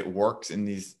textbooks, that it works in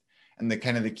these. And the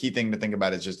kind of the key thing to think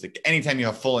about is just like anytime you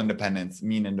have full independence,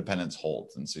 mean independence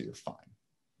holds, and so you're fine.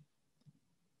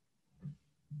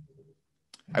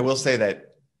 I will say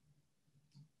that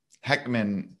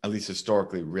Heckman, at least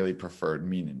historically, really preferred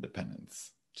mean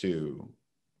independence to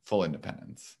full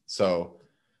independence. So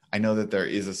I know that there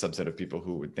is a subset of people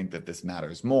who would think that this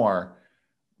matters more,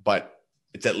 but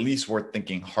it's at least worth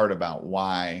thinking hard about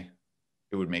why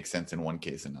it would make sense in one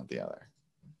case and not the other.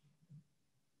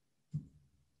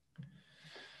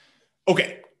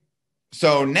 Okay,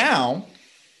 so now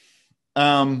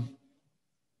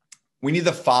we need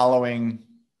the following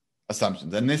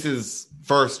assumptions. And this is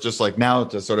first, just like now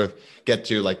to sort of get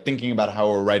to like thinking about how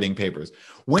we're writing papers.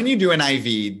 When you do an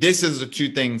IV, this is the two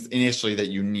things initially that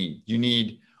you need. You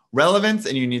need relevance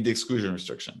and you need the exclusion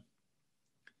restriction.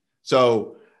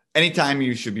 So anytime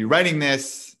you should be writing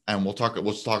this, and we'll talk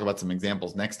about some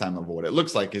examples next time of what it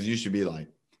looks like, is you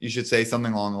should say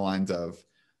something along the lines of,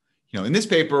 in this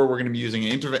paper, we're going to be using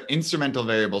an instrumental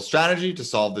variable strategy to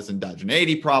solve this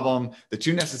endogeneity problem. The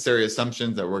two necessary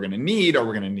assumptions that we're going to need are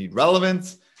we're going to need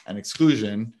relevance and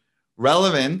exclusion.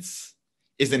 Relevance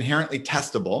is inherently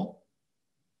testable,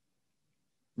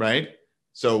 right?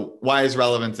 So why is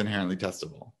relevance inherently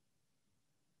testable?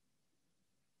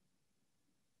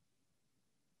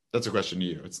 That's a question to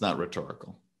you. It's not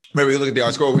rhetorical. Maybe we look at the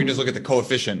R-score, we can just look at the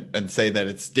coefficient and say that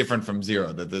it's different from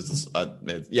zero, that there's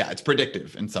it's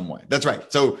predictive in some way. That's right.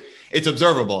 So it's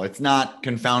observable. It's not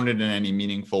confounded in any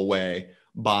meaningful way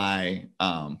by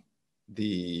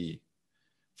the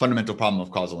fundamental problem of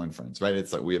causal inference, right?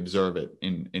 It's like we observe it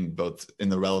in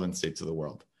the relevant states of the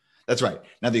world. That's right.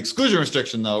 Now the exclusion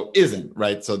restriction though isn't,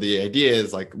 right? So the idea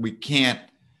is like we can't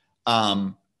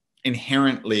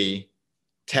inherently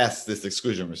test this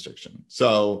exclusion restriction.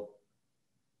 So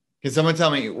can someone tell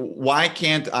me, why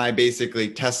can't I basically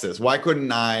test this? Why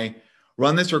couldn't I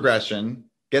run this regression,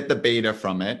 get the beta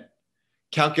from it,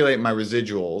 calculate my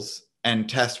residuals, and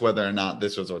test whether or not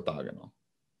this was orthogonal?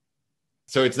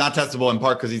 So it's not testable in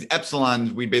part because these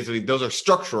epsilons, those are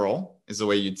structural, is the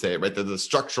way you'd say it, right? They're the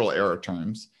structural error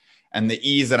terms. And the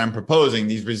e's that I'm proposing,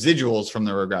 these residuals from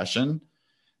the regression,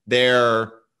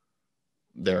 they're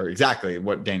exactly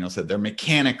what Daniel said. They're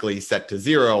mechanically set to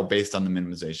zero based on the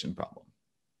minimization problem.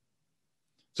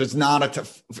 So it's not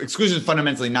exclusion is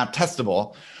fundamentally not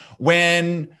testable.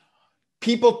 When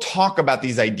people talk about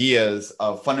these ideas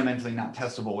of fundamentally not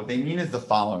testable, what they mean is the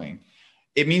following.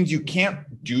 It means you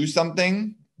can't do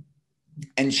something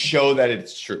and show that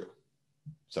it's true.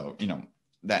 So,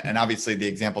 that, and obviously the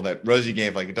example that Rosie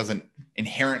gave, like it doesn't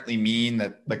inherently mean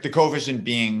that, like the coefficient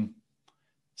being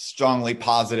strongly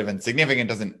positive and significant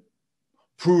doesn't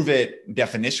prove it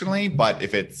definitionally, but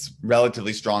if it's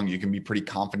relatively strong, you can be pretty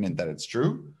confident that it's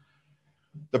true.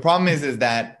 The problem is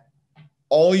that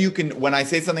when I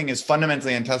say something is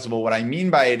fundamentally untestable, what I mean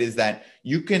by it is that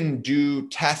you can do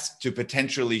tests to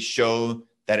potentially show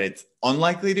that it's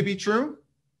unlikely to be true,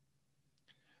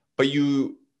 but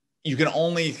you can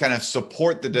only kind of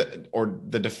support defend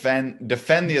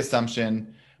the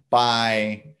assumption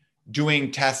by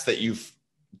doing tests that you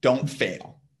don't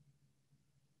fail.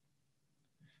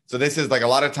 So this is like a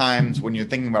lot of times when you're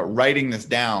thinking about writing this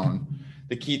down,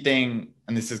 the key thing,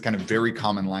 and this is kind of very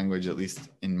common language, at least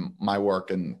in my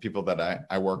work and people that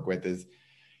I work with, is,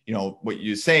 you know, what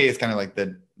you say is kind of like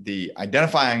the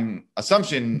identifying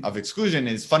assumption of exclusion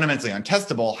is fundamentally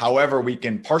untestable. However, we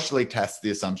can partially test the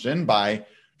assumption by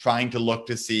trying to look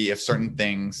to see if certain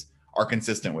things are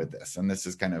consistent with this. And this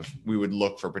is kind of, we would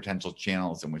look for potential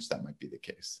channels in which that might be the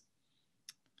case.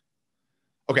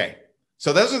 Okay,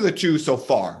 so those are the two so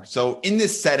far. So in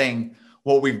this setting,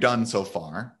 what we've done so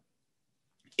far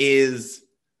is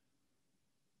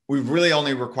we've really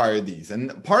only required these.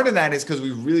 And part of that is because we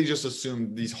really just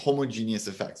assumed these homogeneous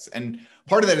effects. And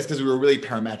part of that is because we were really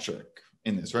parametric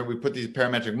in this, right? We put these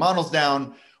parametric models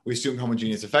down, we assumed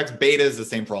homogeneous effects. Beta is the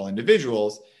same for all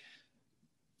individuals.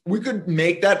 We could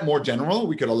make that more general.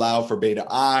 We could allow for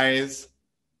beta i's.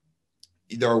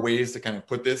 There are ways to kind of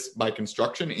put this by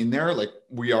construction in there. Like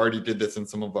we already did this in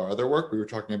some of our other work. We were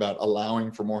talking about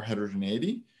allowing for more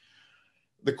heterogeneity.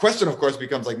 The question, of course,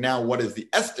 becomes like, now what is the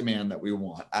S demand that we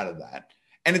want out of that?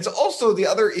 And it's also the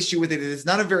other issue with it is it's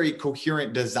not a very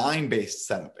coherent design-based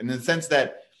setup in the sense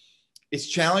that it's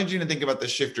challenging to think about the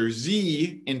shifter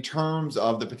Z in terms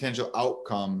of the potential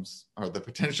outcomes or the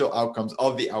potential outcomes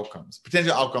of the outcomes,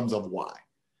 potential outcomes of Y.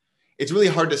 It's really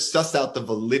hard to suss out the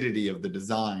validity of the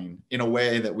design in a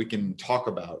way that we can talk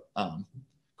about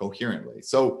coherently.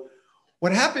 So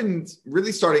what happened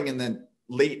really starting in the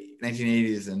late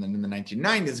 1980s and then in the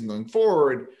 1990s and going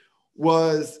forward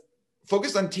was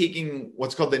focused on taking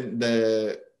what's called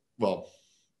well,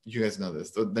 you guys know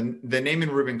this, the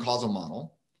Neyman-Rubin causal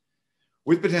model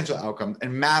with potential outcomes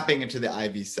and mapping it to the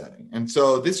IV setting. And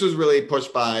so this was really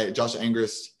pushed by Josh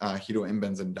Angrist, Hito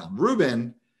Imbens, and Don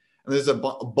Rubin. And there's a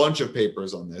bunch of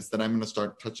papers on this that I'm going to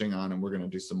start touching on, and we're going to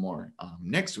do some more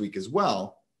next week as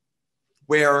well,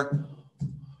 where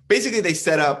basically they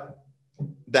set up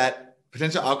that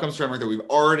potential outcomes framework that we've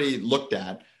already looked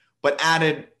at, but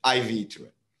added IV to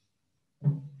it,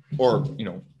 or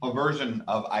a version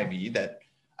of IV that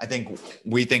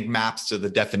we think maps to the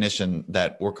definition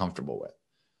that we're comfortable with.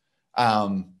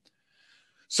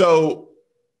 So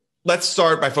let's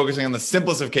start by focusing on the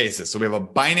simplest of cases. So we have a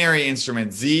binary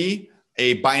instrument Z,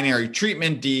 a binary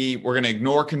treatment D. We're going to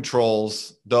ignore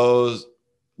controls. The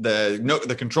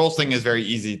controls thing is very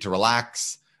easy to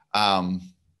relax.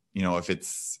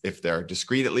 If they're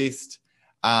discrete at least.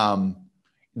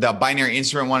 The binary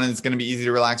instrument one is going to be easy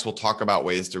to relax. We'll talk about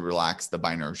ways to relax the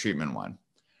binary treatment one.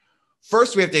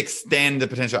 First, we have to extend the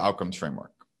potential outcomes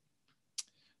framework.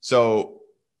 So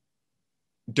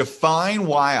define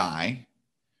yi.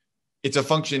 It's a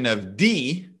function of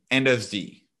D and of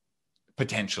Z,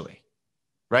 potentially,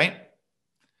 right?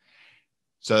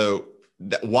 So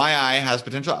that yi has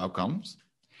potential outcomes,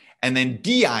 and then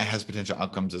di has potential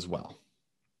outcomes as well.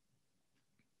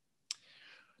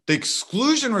 The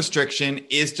exclusion restriction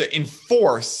is to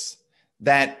enforce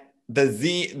that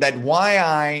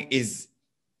yi is,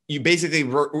 you basically,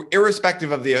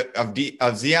 irrespective of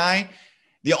zi,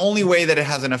 the only way that it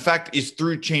has an effect is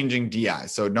through changing di.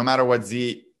 So no matter what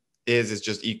z is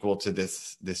just equal to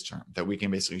this term, that we can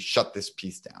basically shut this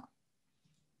piece down.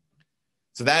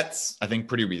 So that's, I think,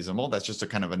 pretty reasonable. That's just a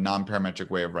kind of a non-parametric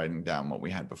way of writing down what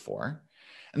we had before.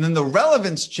 And then the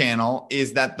relevance channel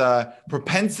is that the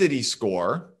propensity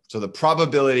score, so the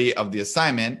probability of the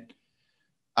assignment,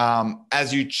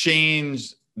 as you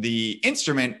change the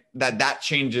instrument, that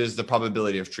changes the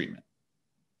probability of treatment.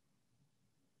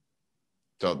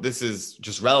 So this is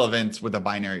just relevance with a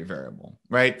binary variable,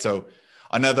 right? So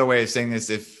another way of saying this,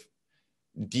 if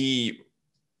D,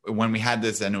 when we had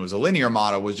this and it was a linear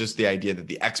model, was just the idea that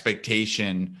the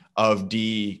expectation of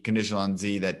D conditional on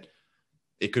Z, that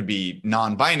it could be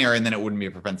non-binary and then it wouldn't be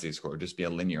a propensity score, it'd just be a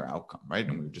linear outcome, right?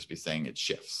 And we would just be saying it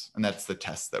shifts. And that's the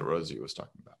test that Rosie was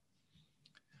talking about.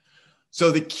 So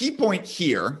the key point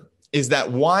here is that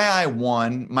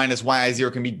yi1 minus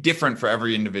yi0 can be different for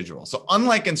every individual. So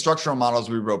unlike in structural models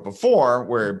we wrote before,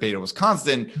 where beta was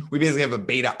constant, we basically have a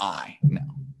beta I now.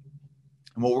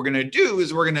 And what we're going to do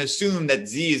is we're going to assume that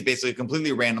Z is basically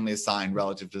completely randomly assigned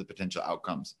relative to the potential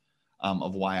outcomes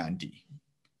of Y and D.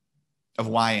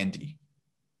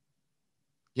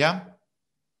 Yeah?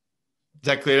 Is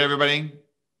that clear to everybody?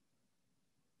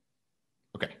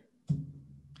 Okay.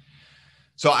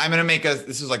 So I'm going to make us,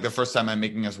 this is like the first time I'm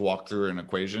making us walk through an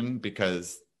equation,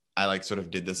 because I sort of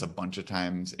did this a bunch of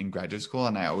times in graduate school,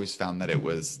 and I always found that it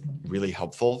was really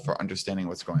helpful for understanding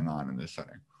what's going on in this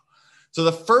setting. So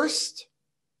the first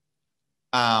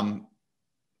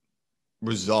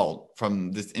result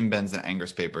from this Imbens and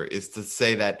Angrist paper is to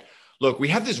say that, look, we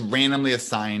have this randomly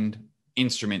assigned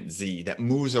instrument Z that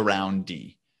moves around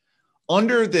D.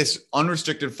 under this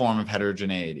unrestricted form of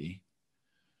heterogeneity,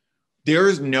 there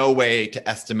is no way to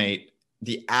estimate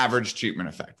the average treatment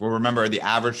effect. Well, remember, the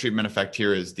average treatment effect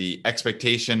here is the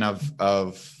expectation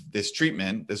of this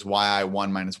treatment, this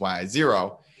yi1 minus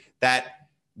yi0,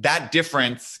 that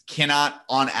difference cannot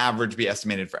on average be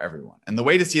estimated for everyone. And the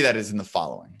way to see that is in the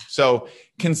following. So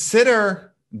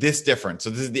consider this difference. So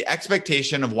this is the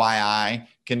expectation of yi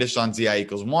conditioned on zi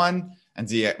equals 1 and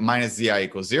zi minus zi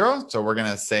equals 0. So we're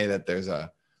going to say that there's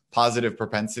a positive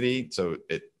propensity. So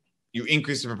you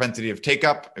increase the propensity of take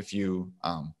up if you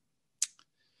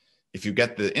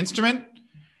get the instrument.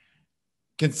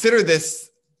 Consider this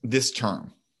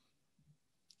term.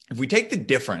 If we take the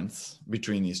difference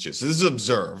between these two, so this is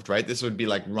observed, right? This would be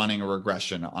like running a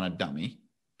regression on a dummy.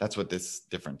 That's what this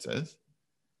difference is.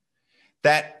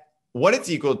 That what it's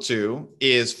equal to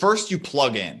is first you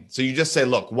plug in. So you just say,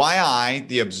 look, yi,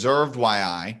 the observed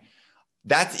yi,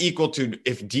 that's equal to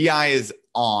if di is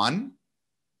on.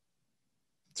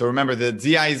 So remember the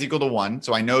zi is equal to 1.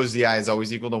 So I know zi is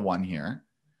always equal to 1 here.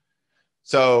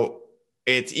 So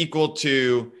it's equal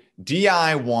to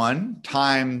di1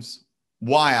 times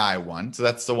yi1, so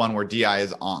that's the one where di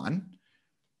is on,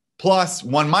 plus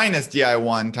 1 minus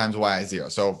di1 times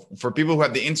yi0. So for people who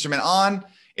have the instrument on,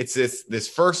 it's this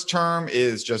first term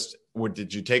is just,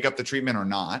 did you take up the treatment or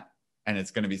not? And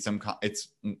it's going to be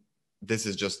this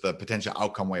is just the potential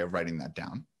outcome way of writing that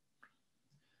down.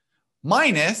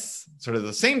 Minus sort of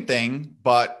the same thing,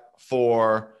 but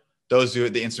for those who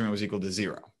the instrument was equal to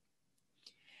 0.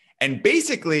 And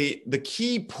basically the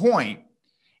key point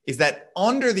is that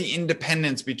under the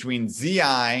independence between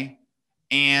zi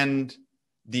and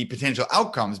the potential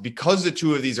outcomes, because the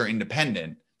two of these are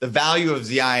independent, the value of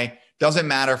zi doesn't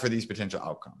matter for these potential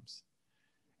outcomes.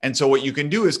 And so what you can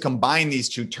do is combine these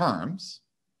two terms.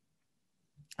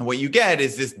 And what you get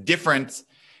is this difference.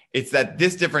 It's that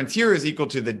this difference here is equal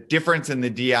to the difference in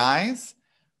the di's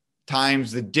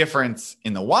times the difference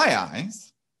in the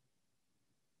yi's.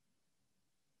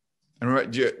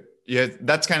 And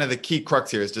that's kind of the key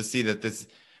crux here, is to see that this,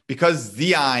 because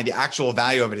zi, the actual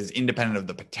value of it is independent of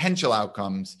the potential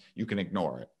outcomes, you can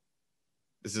ignore it.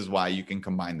 This is why you can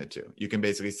combine the two. You can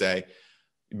basically say,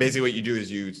 what you do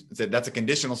is you say that's a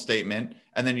conditional statement,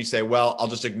 and then you say, well, I'll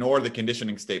just ignore the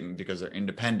conditioning statement because they're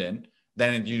independent.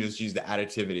 Then you just use the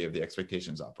additivity of the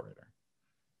expectations operator.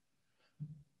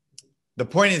 The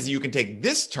point is you can take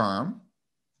this term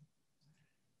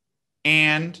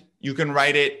and you can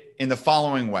write it in the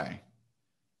following way.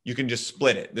 You can just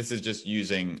split it. This is just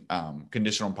using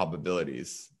conditional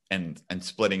probabilities and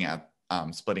splitting out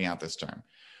this term.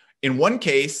 In one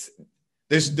case,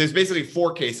 there's basically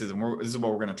 4 cases, and this is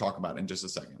what we're going to talk about in just a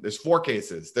second. There's 4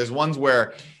 cases. There's ones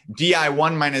where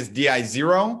di1 minus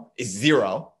di0 is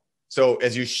 0. So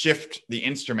as you shift the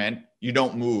instrument, you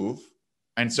don't move.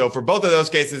 And so for both of those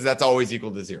cases, that's always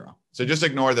equal to 0. So just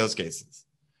ignore those cases.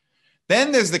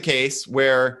 Then there's the case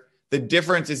where the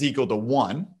difference is equal to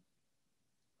 1.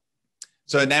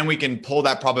 So then we can pull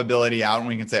that probability out and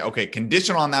we can say, okay,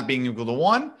 conditional on that being equal to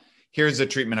 1, here's the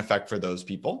treatment effect for those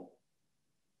people.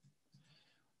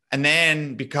 And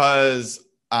then because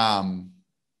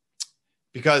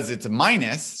it's a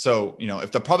minus, so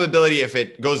if the probability, if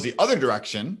it goes the other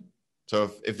direction,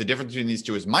 so if the difference between these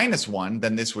two is -1,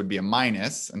 then this would be a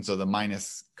minus. And so the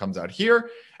minus comes out here.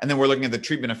 And then we're looking at the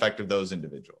treatment effect of those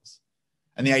individuals.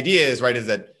 And the idea is, right, is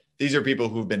that these are people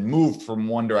who've been moved from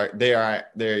one direction.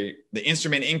 The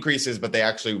instrument increases, but they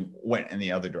actually went in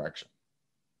the other direction.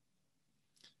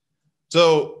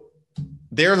 So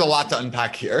there's a lot to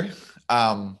unpack here.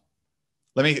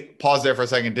 Let me pause there for a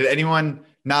second. Did anyone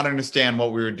not understand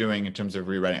what we were doing in terms of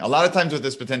rewriting? A lot of times with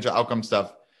this potential outcome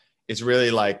stuff, it's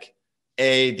really like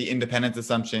A, the independence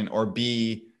assumption, or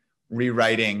B,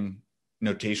 rewriting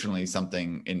notationally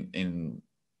something in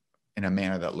a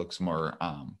manner that looks more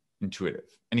intuitive.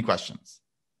 Any questions?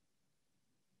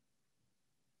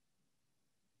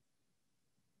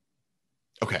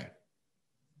 Okay.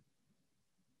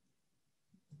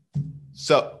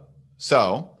 So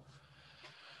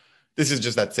this is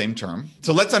just that same term.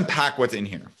 So let's unpack what's in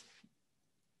here.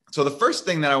 So the first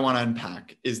thing that I want to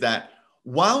unpack is that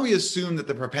while we assume that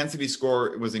the propensity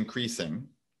score was increasing,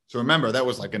 so remember that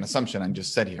was like an assumption I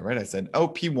just said here, right? I said, oh,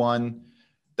 P1,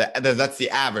 that's the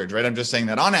average, right? I'm just saying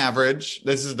that on average,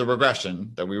 this is the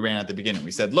regression that we ran at the beginning.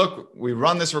 We said, look, we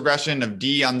run this regression of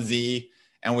D on Z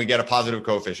and we get a positive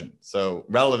coefficient. So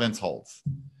relevance holds.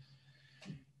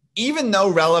 Even though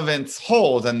relevance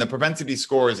holds and the propensity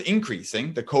score is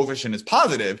increasing, the coefficient is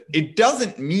positive, it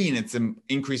doesn't mean it's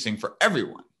increasing for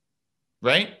everyone,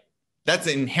 right? That's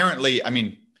inherently,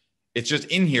 it's just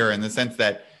in here in the sense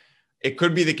that it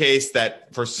could be the case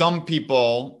that for some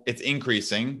people it's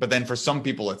increasing, but then for some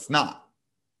people it's not.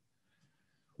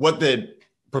 What the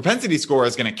propensity score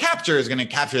is going to capture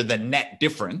the net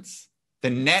difference, the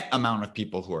net amount of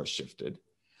people who are shifted.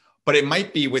 But it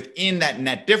might be within that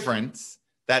net difference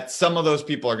that some of those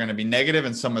people are going to be negative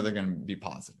and some of them are going to be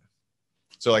positive.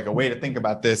 So like a way to think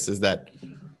about this is that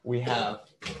we have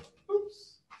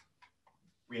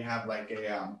like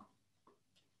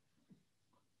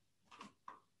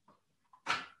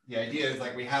the idea is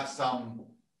like we have some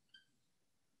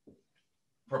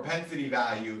propensity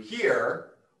value here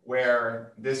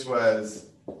where this was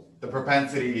the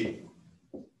propensity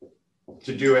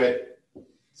to do it.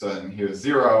 So then here's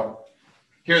 0.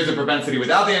 Here's the propensity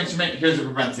without the instrument. Here's the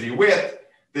propensity with.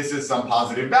 This is some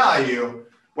positive value.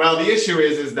 Well, the issue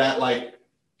is that like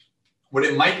what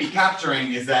it might be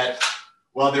capturing is that,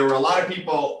 well, there were a lot of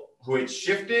people who had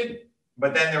shifted,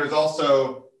 but then there was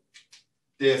also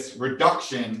this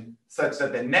reduction such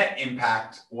that the net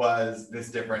impact was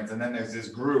this difference. And then there's this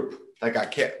group that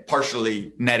got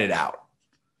partially netted out.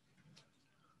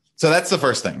 So that's the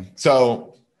first thing.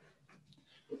 So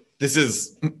this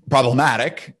is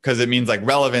problematic because it means like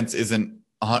relevance isn't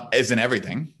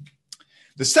everything.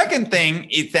 The second thing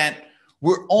is that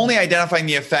we're only identifying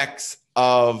the effects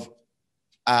of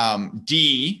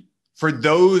D for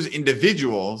those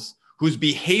individuals whose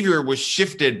behavior was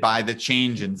shifted by the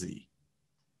change in Z,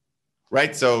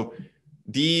 right? So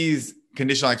these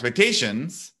conditional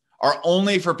expectations are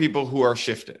only for people who are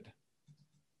shifted.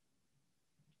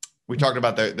 We talked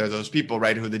about those people,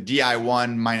 right, who the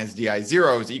DI1 minus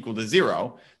DI0 is equal to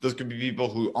 0. Those could be people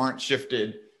who aren't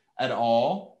shifted at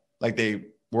all, like they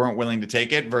weren't willing to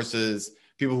take it, versus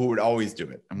people who would always do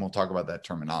it. And we'll talk about that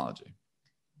terminology.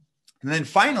 And then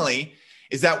finally,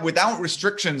 is that without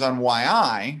restrictions on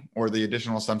YI, or the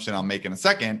additional assumption I'll make in a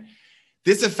second,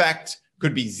 this effect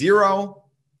could be 0,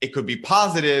 it could be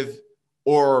positive,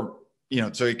 or,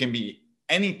 so it can be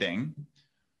anything,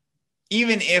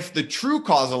 even if the true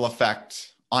causal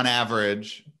effect on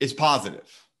average is positive.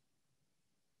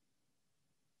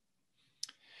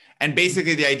 And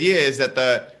basically the idea is that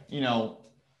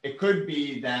it could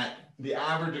be that the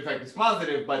average effect is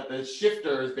positive, but the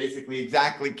shifters basically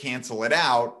exactly cancel it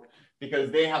out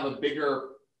because they have a bigger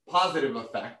positive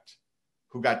effect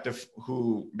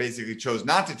who basically chose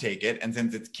not to take it. And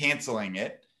since it's canceling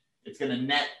it, it's going to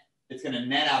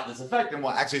net out this effect, and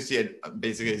we'll actually see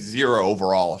basically a 0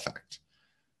 overall effect.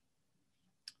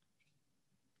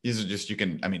 These are just,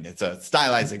 it's a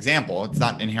stylized example. It's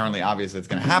not inherently obvious it's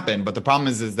going to happen, but the problem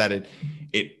is that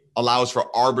it allows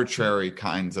for arbitrary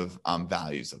kinds of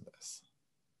values of this.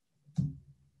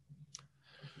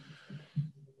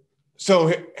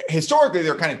 So historically,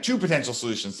 there are kind of two potential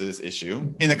solutions to this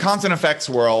issue. In the constant effects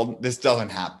world, this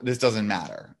doesn't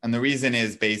matter. And the reason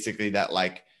is basically that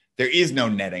like there is no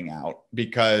netting out,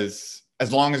 because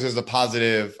as long as there's a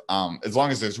positive, as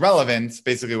long as there's relevance,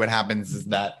 basically what happens is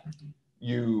that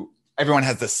everyone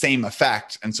has the same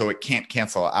effect, and so it can't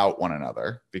cancel out one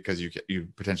another because you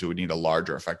potentially would need a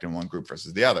larger effect in one group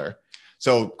versus the other.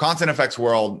 So constant effects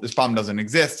world, this problem doesn't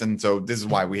exist, and so this is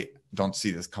why we don't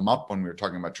see this come up when we were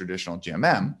talking about traditional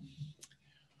GMM.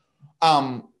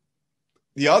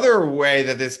 The other way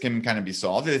that this can kind of be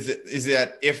solved is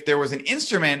that if there was an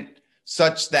instrument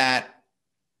such that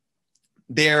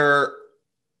there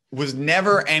was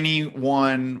never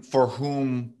anyone for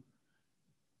whom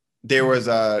there was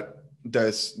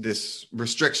this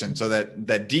restriction, so that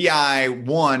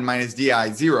DI1 minus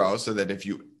DI0, so that if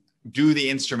you do the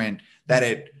instrument, that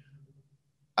it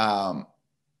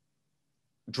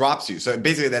drops you. So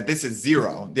basically that this is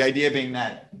 0. The idea being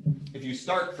that if you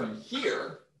start from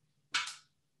here,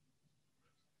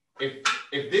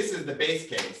 if this is the base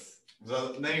case,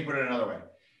 so let me put it another way.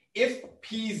 If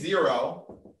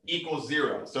P0 equals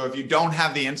 0, so if you don't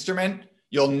have the instrument,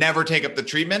 you'll never take up the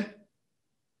treatment,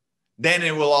 then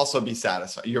it will also be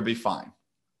satisfied. You'll be fine.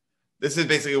 This is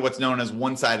basically what's known as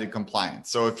one-sided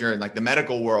compliance. So if you're in like the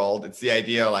medical world, it's the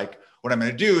idea like what I'm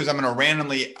going to do is I'm going to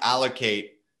randomly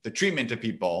allocate the treatment to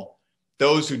people.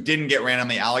 Those who didn't get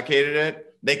randomly allocated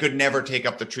it, they could never take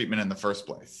up the treatment in the first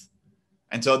place.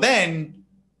 And so then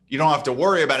you don't have to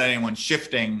worry about anyone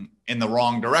shifting in the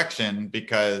wrong direction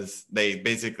because they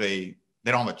don't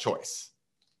have a choice.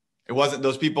 It wasn't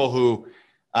those people who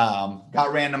got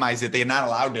randomized it. They're not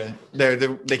allowed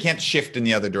to, they can't shift in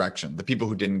the other direction, the people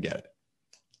who didn't get it.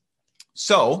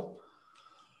 So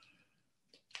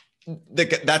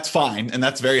that's fine. And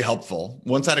that's very helpful.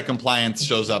 One-sided compliance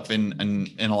shows up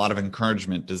in a lot of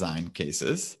encouragement design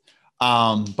cases,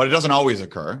 but it doesn't always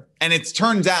occur. And it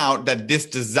turns out that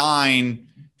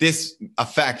this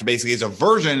effect basically is a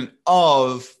version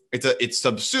of it's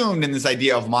subsumed in this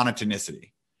idea of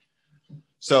monotonicity.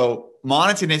 So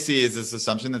monotonicity is this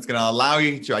assumption that's going to allow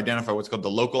you to identify what's called the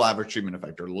local average treatment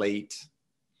effect, or late.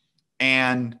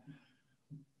 And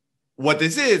what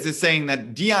this is saying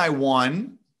that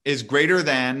DI1 is greater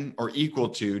than or equal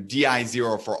to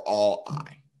DI0 for all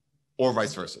I, or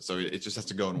vice versa. So it just has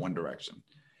to go in one direction.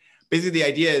 Basically, the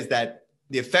idea is that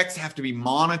the effects have to be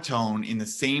monotone in the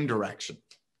same direction.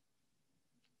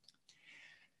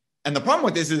 And the problem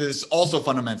with this is it's also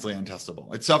fundamentally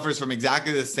untestable. It suffers from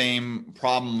exactly the same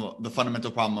problem, the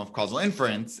fundamental problem of causal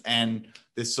inference. And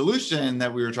this solution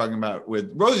that we were talking about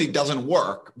with Rosie doesn't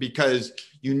work because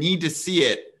you need to see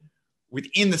it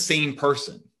within the same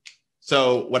person.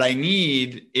 So what I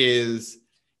need is,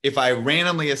 if I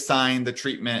randomly assign the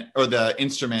treatment or the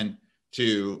instrument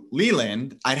to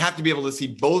Leland, I'd have to be able to see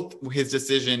both his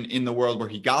decision in the world where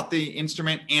he got the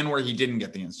instrument and where he didn't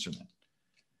get the instrument.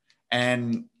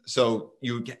 And so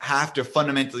you have to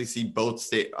fundamentally see both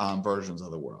versions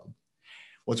of the world.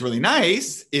 What's really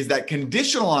nice is that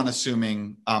conditional on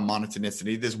assuming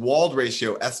monotonicity, this Wald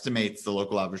ratio estimates the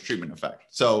local average treatment effect.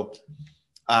 So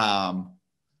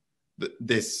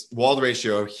this Wald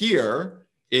ratio here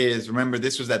is, remember,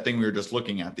 this was that thing we were just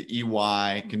looking at, the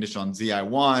EY conditional on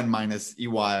ZI1 minus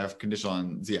EY of conditional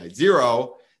on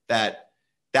ZI0,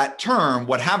 that term,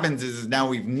 what happens is now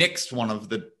we've nixed one of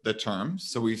the terms.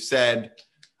 So we've said,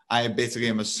 I basically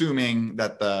am assuming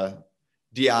that the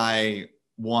DI1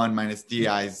 minus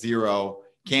DI0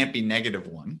 can't be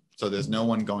 -1. So there's no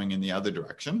one going in the other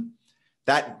direction.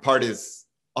 That part is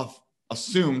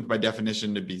assumed by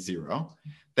definition to be 0.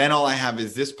 Then all I have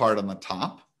is this part on the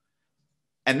top.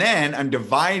 And then I'm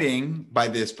dividing by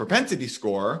this propensity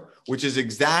score, which is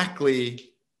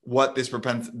exactly what this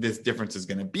difference is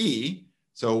going to be.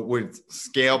 So we'd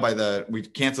scale by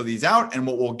we'd cancel these out. And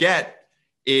what we'll get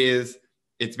is,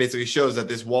 it basically shows that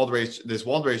this Wald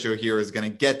ratio here is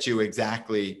going to get you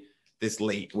exactly this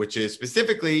late, which is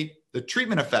specifically the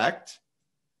treatment effect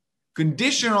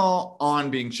conditional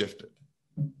on being shifted.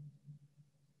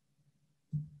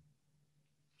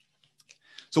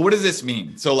 So what does this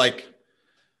mean? So like,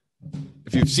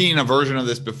 if you've seen a version of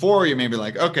this before, you may be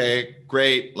like, okay,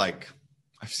 great. Like,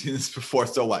 I've seen this before,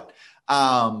 so what?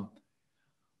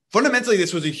 Fundamentally,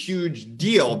 this was a huge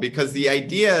deal because the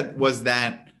idea was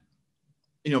that,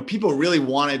 people really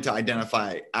wanted to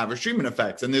identify average treatment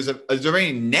effects. And there's a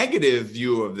very negative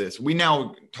view of this. We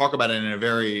now talk about it in a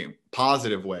very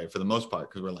positive way for the most part,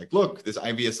 because we're like, look, this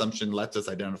IV assumption lets us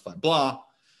identify blah.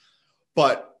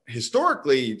 But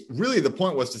historically, really the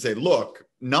point was to say, look,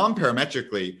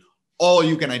 non-parametrically, all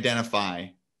you can identify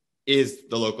is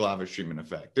the local average treatment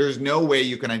effect. There's no way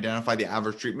you can identify the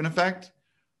average treatment effect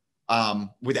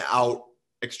without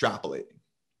extrapolating.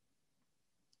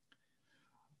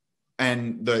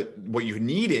 And what you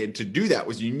needed to do that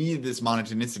was you needed this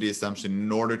monotonicity assumption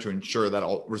in order to ensure that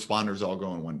all responders all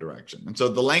go in one direction. And so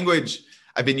the language,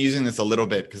 I've been using this a little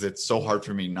bit because it's so hard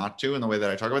for me not to in the way that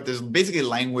I talk about. There's basically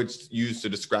language used to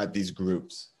describe these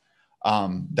groups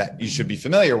that you should be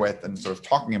familiar with, and sort of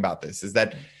talking about this is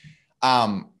that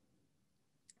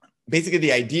basically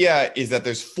the idea is that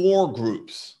there's 4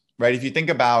 groups, right? If you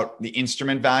think about the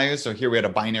instrument values, so here we had a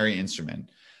binary instrument.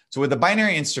 So with the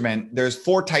binary instrument, there's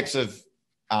 4 types of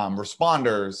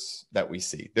responders that we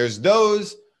see. There's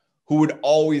those who would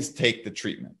always take the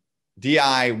treatment.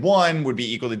 DI1 would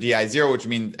be equal to DI0, which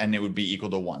means, and it would be equal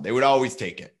to 1. They would always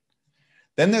take it.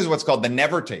 Then there's what's called the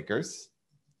never takers.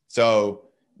 So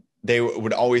they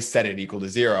would always set it equal to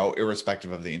 0,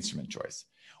 irrespective of the instrument choice.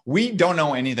 We don't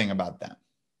know anything about them.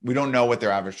 We don't know what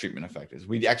their average treatment effect is.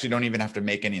 We actually don't even have to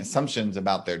make any assumptions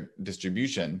about their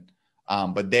distribution,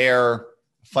 but they're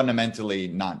fundamentally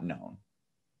not known.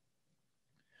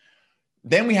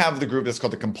 Then we have the group that's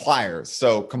called the compliers.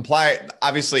 So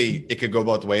obviously it could go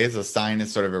both ways. The sign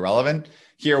is sort of irrelevant.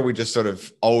 Here we just sort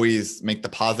of always make the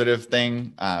positive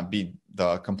thing be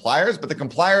the compliers, but the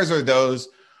compliers are those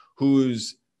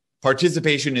whose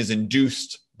participation is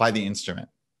induced by the instrument.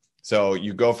 So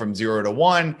you go from 0 to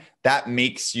 1, that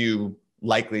makes you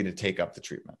likely to take up the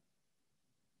treatment.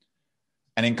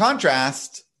 And in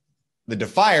contrast, the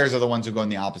defiers are the ones who go in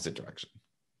the opposite direction.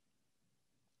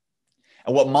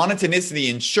 And what monotonicity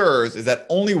ensures is that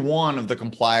only one of the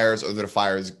compliers or the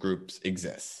defiers groups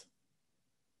exists.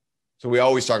 So we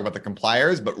always talk about the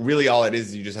compliers, but really all it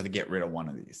is you just have to get rid of one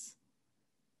of these.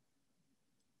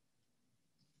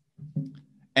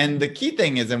 And the key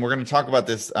thing is, and we're going to talk about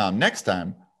this next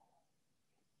time,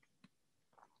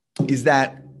 is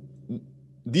that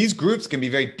these groups can be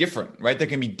very different, right? There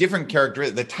can be different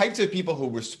characteristics. The types of people who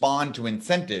respond to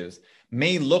incentives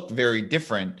may look very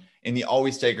different in the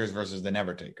always takers versus the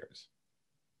never takers.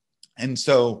 And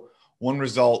so one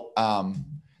result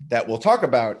that we'll talk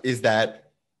about is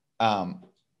that, and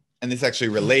this actually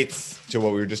relates to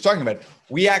what we were just talking about,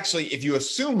 we actually, if you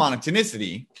assume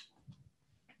monotonicity,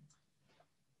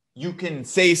 you can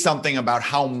say something about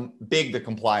how big the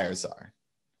compliers are.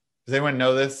 Does anyone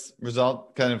know this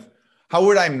result? Kind of, how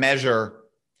would I measure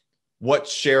what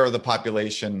share of the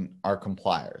population are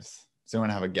compliers? Does anyone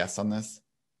have a guess on this?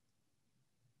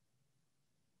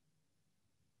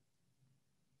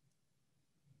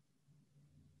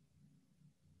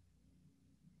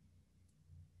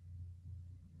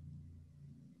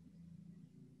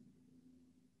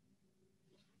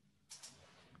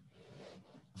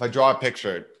 If I draw a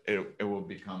picture, it will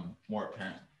become more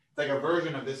apparent. It's like a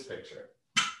version of this picture.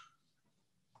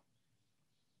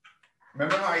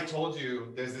 Remember how I told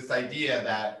you there's this idea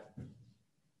that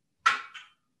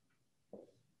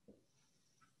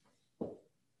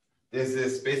there's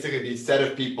this basically these set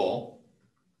of people.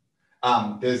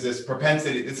 There's this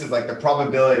propensity. This is like the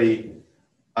probability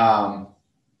that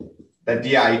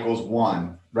DI equals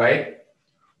 1, right?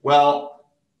 Well,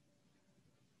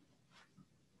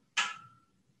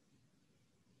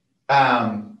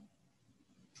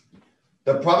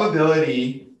 the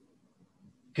probability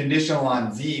conditional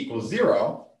on z equals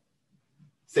 0,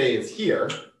 say, is here.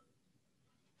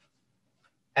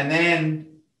 And then,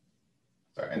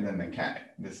 sorry, and then the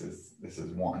cat, this is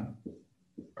 1,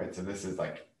 right? So this is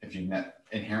like if you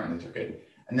inherently took it.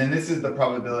 And then this is the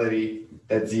probability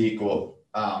that z equal,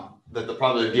 that the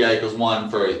probability di equals 1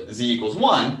 for z equals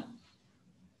 1.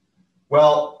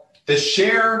 Well, the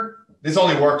share, this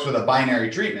only works with a binary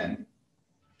treatment,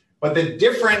 but the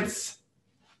difference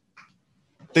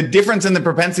in the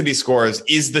propensity scores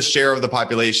is the share of the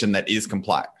population that is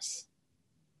compliers.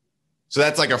 So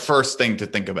that's like a first thing to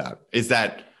think about, is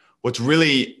that what's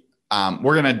really,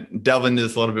 we're going to delve into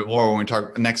this a little bit more when we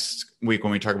talk next week,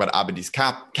 when we talk about Abadi's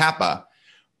kappa,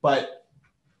 but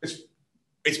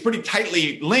it's pretty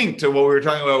tightly linked to what we were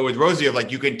talking about with Rosie of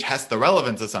like, you can test the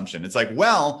relevance assumption. It's like,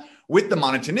 well, with the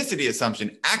monotonicity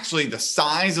assumption, actually the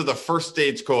size of the first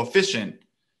stage coefficient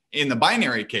in the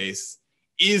binary case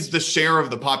is the share of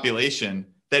the population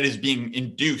that is being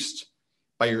induced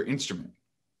by your instrument.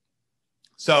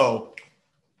 So,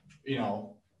 you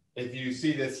know, if you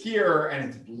see this here and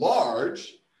it's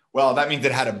large, well, that means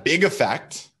it had a big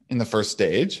effect in the first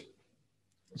stage.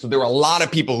 So there were a lot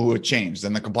of people who had changed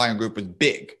and the compliant group was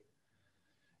big.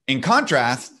 In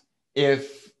contrast,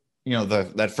 if, you know,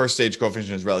 that first stage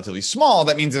coefficient is relatively small,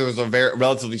 that means there was a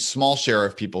relatively small share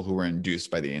of people who were induced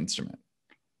by the instrument.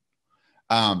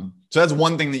 So that's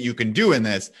one thing that you can do in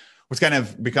this, which kind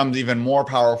of becomes even more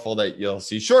powerful that you'll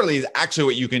see shortly, is actually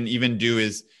what you can even do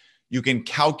is you can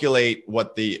calculate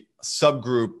what the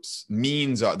subgroups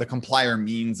means are, the complier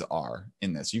means are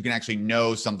in this. You can actually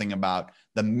know something about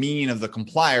the mean of the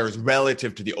compliers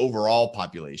relative to the overall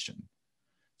population.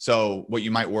 So what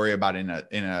you might worry about in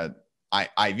a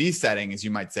IV setting is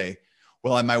you might say,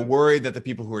 well, am I worried that the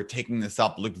people who are taking this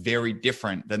up look very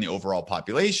different than the overall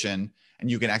population? And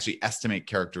you can actually estimate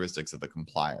characteristics of the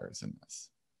compliers in this.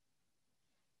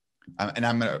 And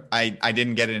I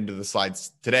didn't get it into the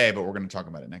slides today, but we're going to talk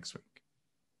about it next week.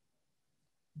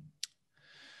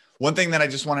 One thing that I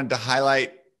just wanted to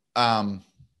highlight,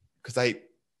 because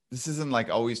this isn't like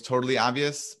always totally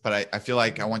obvious, but I feel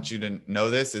like I want you to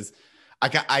know this, is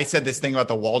I said this thing about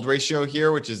the Wald ratio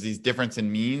here, which is these difference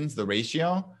in means, the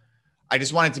ratio. I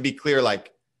just wanted to be clear,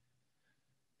 like,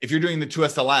 if you're doing the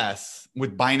 2SLS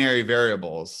with binary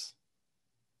variables,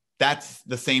 that's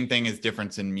the same thing as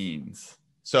difference in means.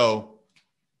 So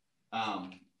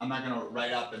I'm not going to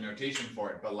write out the notation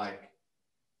for it, but like,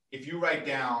 if you write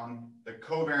down the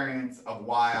covariance of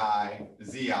yi,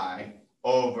 zi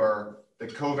over the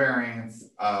covariance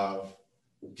of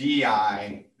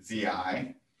di, zi,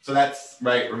 so that's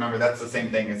right. Remember, that's the same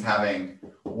thing as having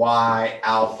y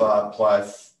alpha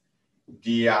plus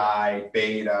di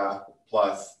beta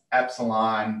plus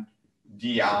epsilon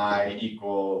di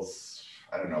equals,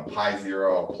 I don't know, pi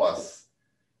 0 plus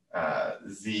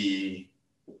zi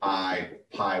pi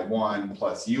 1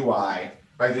 plus ui, right?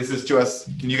 This is to us.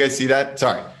 Can you guys see that?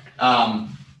 Sorry.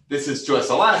 This is to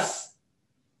SLS.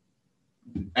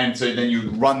 And so then you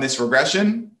run this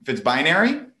regression. If it's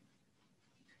binary,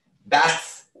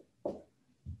 that's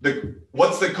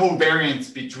what's the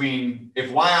covariance between,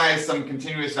 if yi is some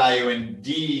continuous value and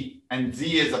d and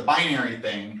z is a binary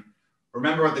thing.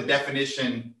 Remember what the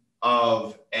definition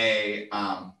of the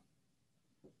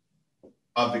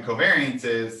covariance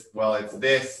is. Well, it's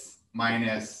this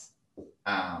minus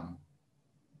I'm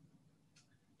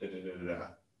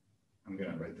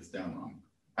gonna write this down wrong.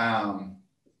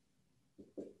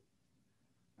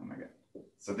 Oh my god,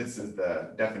 so this is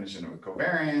the definition of a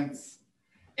covariance.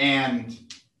 And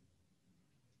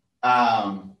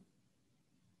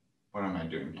what am I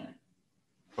doing here?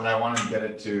 What I want to get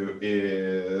it to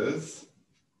is,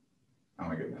 oh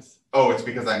my goodness. Oh, it's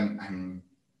because I'm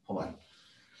hold on.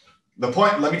 The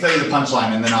point, let me tell you the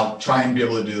punchline and then I'll try and be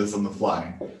able to do this on the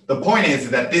fly. The point is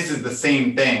that this is the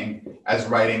same thing as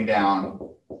writing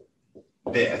down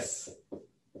this.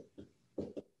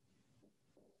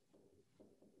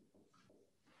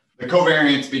 The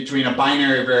covariance between a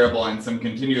binary variable and some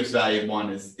continuous valued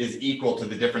one is equal to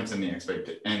the difference in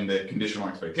the conditional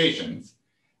expectations.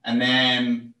 And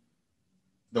then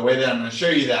the way that I'm going to show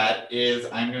you that is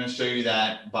I'm going to show you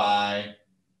that by,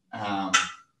 let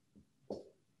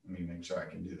me make sure I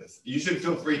can do this. You should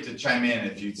feel free to chime in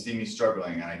if you see me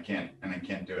struggling and I can't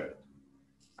do it.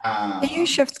 Can you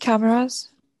shift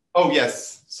cameras? Oh,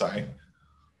 yes. Sorry.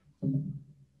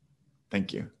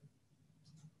 Thank you.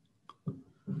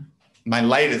 My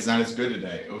light is not as good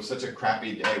today. It was such a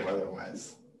crappy day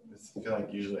weather-wise. I feel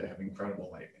like usually I have incredible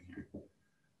light in here.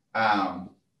 All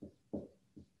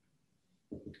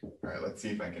right, let's see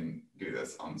if I can do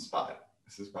this on the spot.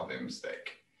 This is probably a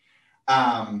mistake.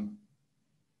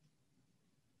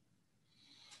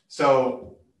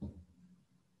 So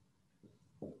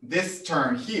this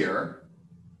term here,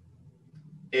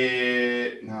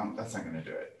 no, that's not going to do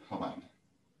it. Hold on.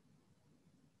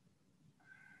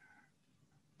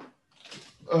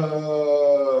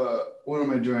 What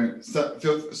am I doing?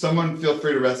 Someone feel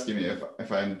free to rescue me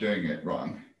if I'm doing it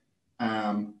wrong.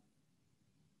 I'm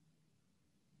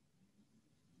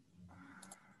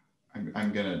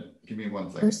gonna, give me 1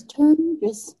 second. First term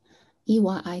is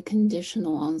EYI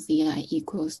conditional on ZI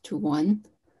equals to 1.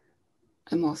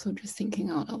 I'm also just thinking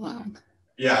out loud.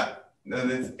 Yeah, no,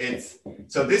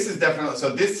 so this is definitely,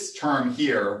 so this term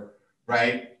here,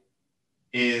 right,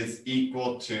 is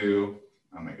equal to,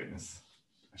 oh my goodness.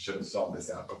 I should have solved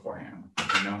this out beforehand.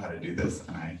 I know how to do this,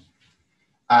 and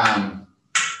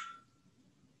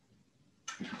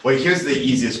well, here's the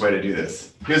easiest way to do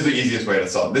this. Here's the easiest way to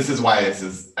solve. This is why this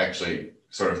is actually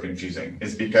sort of confusing,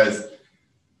 is because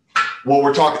what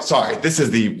we're talking, sorry, this is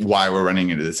why we're running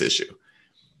into this issue.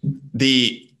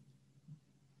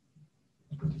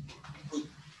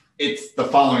 It's the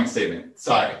following statement,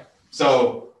 sorry.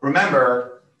 So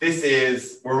remember, we're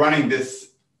running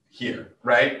this here,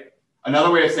 right?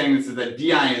 Another way of saying this is that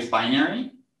DI is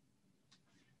binary.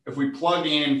 If we plug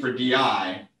in for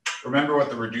DI, remember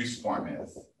what the reduced form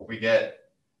is. We get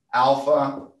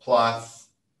alpha plus,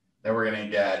 then we're going to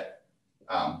get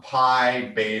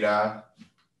pi beta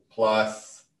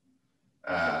plus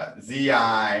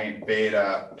ZI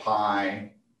beta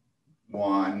pi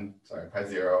 1, sorry, pi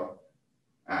 0,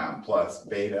 plus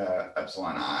beta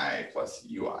epsilon I plus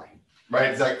UI.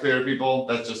 Right? Is that clear to people?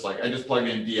 That's just like, I just plugged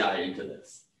in DI into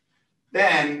this.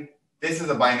 Then this is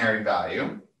a binary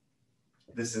value.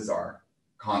 This is our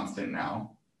constant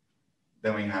now.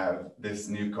 Then we have this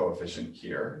new coefficient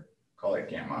here, call it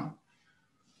gamma.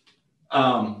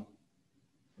 And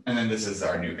then this is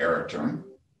our new error term,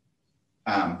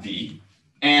 V.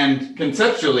 And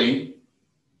conceptually,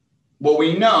 what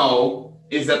we know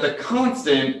is that the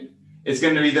constant is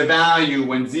going to be the value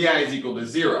when Zi is equal to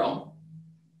 0.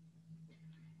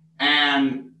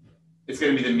 And it's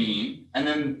going to be the mean. And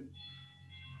then,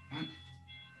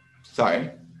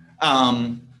 sorry.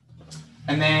 And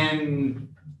then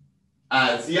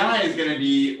Zi is going to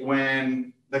be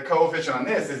when the coefficient on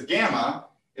this is gamma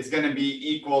is going to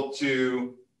be equal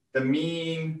to the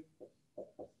mean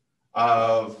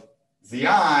of Zi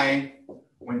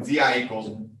when Zi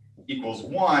equals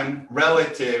 1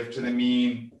 relative to the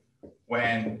mean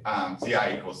when Zi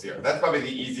equals 0. That's probably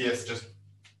the easiest just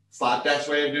slapdash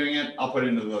way of doing it. I'll put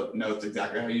into the notes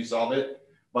exactly how you solve it.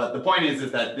 But the point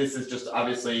is that this is just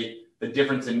obviously the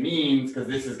difference in means, because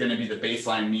this is going to be the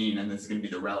baseline mean and this is going to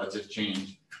be the relative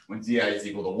change when Zi is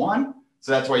equal to 1.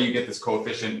 So that's why you get this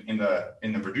coefficient in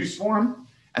the reduced form.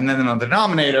 And then in the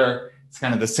denominator, it's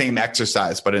kind of the same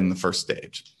exercise, but in the first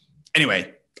stage.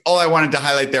 Anyway, all I wanted to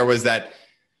highlight there was that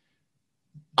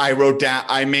I wrote down,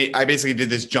 I basically did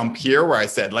this jump here where I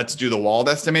said, let's do the Wald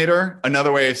estimator.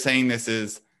 Another way of saying this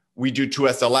is we do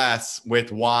 2SLS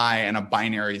with Y and a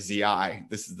binary ZI.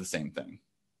 This is the same thing.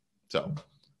 So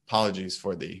apologies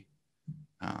for the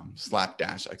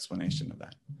slapdash explanation of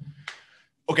that.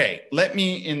 Okay, let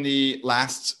me in the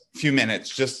last few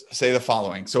minutes just say the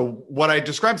following. So what I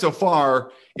described so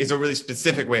far is a really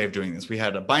specific way of doing this. We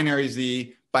had a binary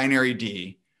Z, binary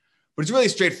D, but it's really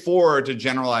straightforward to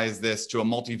generalize this to a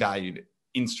multi-valued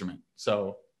instrument.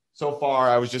 So far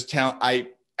I was just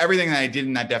everything that I did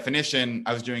in that definition,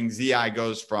 I was doing ZI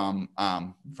goes from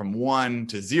 1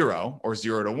 to 0 or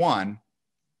 0 to 1.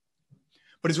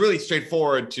 But it's really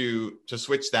straightforward to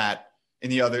switch that in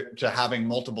the other to having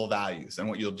multiple values. And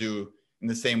what you'll do in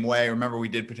the same way, remember we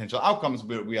did potential outcomes,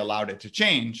 but we allowed it to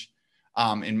change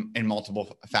in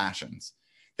multiple fashions.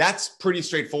 That's pretty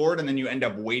straightforward. And then you end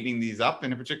up weighting these up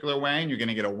in a particular way, and you're going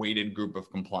to get a weighted group of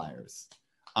compliers.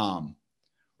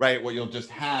 Right? What you'll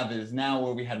just have is now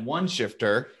where we had one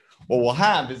shifter, what we'll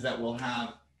have is that we'll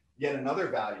have yet another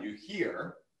value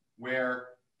here where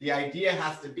the idea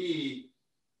has to be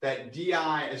that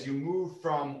DI, as you move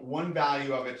from one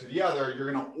value of it to the other,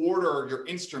 you're going to order your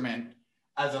instrument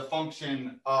as a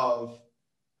function of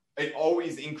it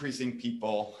always increasing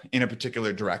people in a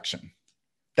particular direction.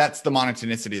 That's the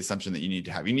monotonicity assumption that you need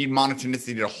to have. You need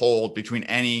monotonicity to hold between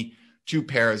any two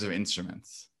pairs of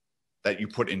instruments that you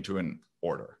put into an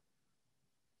order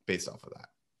based off of that.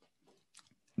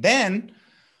 Then,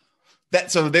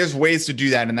 so there's ways to do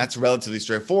that, and that's relatively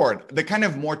straightforward. The kind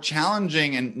of more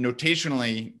challenging and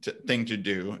notationally thing to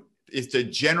do is to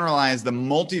generalize the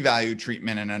multi-value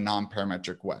treatment in a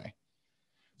non-parametric way.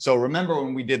 So remember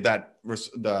when we did that,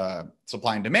 the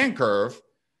supply and demand curve,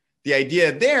 the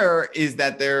idea there is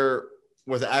that there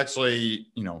was actually,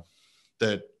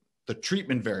 the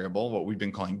treatment variable, what we've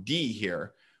been calling D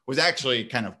here, was actually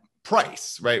kind of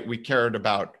price, right? We cared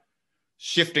about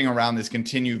shifting around this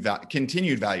continued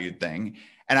valued thing.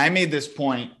 And I made this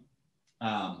point,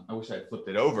 I wish I had flipped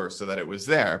it over so that it was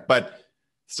there, but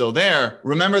still there.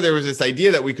 Remember, there was this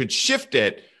idea that we could shift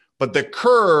it, but the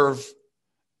curve,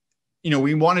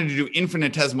 we wanted to do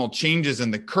infinitesimal changes in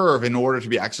the curve in order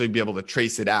to actually be able to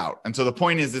trace it out. And so the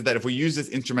point is that if we use this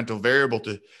instrumental variable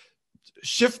to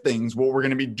shift things, what we're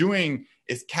going to be doing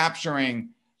is capturing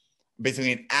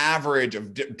basically an average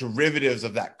of derivatives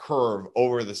of that curve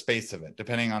over the space of it,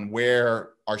 depending on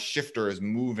where our shifter is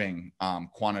moving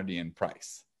quantity and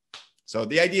price. So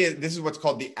the idea, this is what's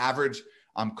called the average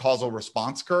causal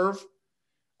response curve.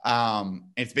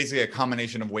 It's basically a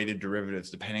combination of weighted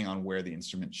derivatives depending on where the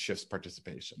instrument shifts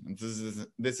participation. And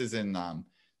this is in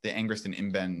the Angrist and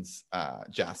Imben's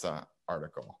JASA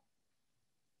article.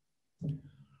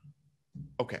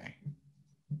 Okay,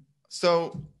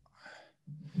 so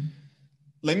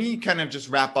let me kind of just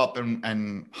wrap up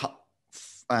and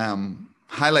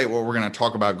highlight what we're going to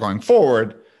talk about going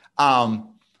forward.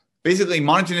 Basically,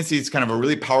 monotonicity is kind of a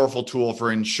really powerful tool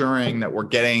for ensuring that we're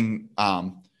getting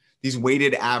these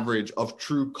weighted average of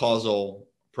true causal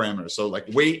parameters. So like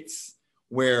weights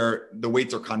where the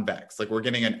weights are convex, like we're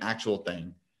getting an actual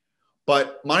thing.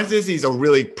 But monotonicity is a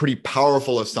really pretty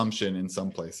powerful assumption in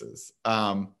some places.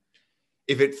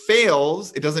 If it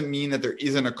fails, it doesn't mean that there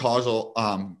isn't a causal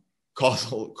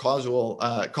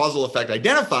effect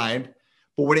identified,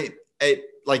 but what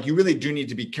like you really do need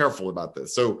to be careful about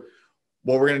this. So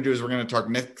what we're going to do is we're going to talk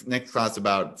next class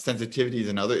about sensitivities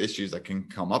and other issues that can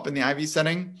come up in the IV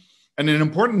setting. And an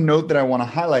important note that I want to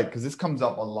highlight, because this comes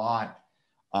up a lot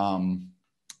when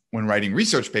writing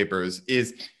research papers,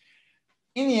 is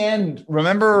in the end,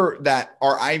 remember that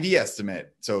our IV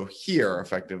estimate, so here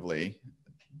effectively,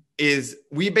 is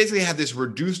we basically have this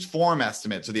reduced form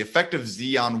estimate. So the effect of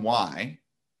Z on Y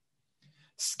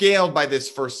scaled by this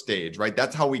first stage, right?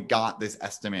 That's how we got this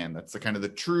estimate. That's the kind of the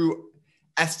true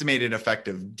estimated effect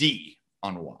of D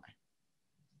on Y.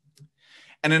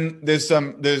 And then there's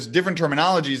different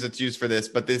terminologies that's used for this,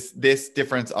 but this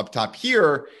difference up top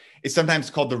here is sometimes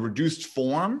called the reduced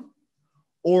form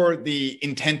or the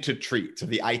intent to treat, so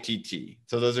the ITT.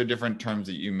 So those are different terms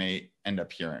that you may end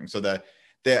up hearing. So the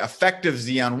effect of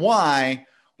Z on Y,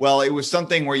 well, it was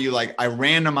something where I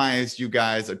randomized you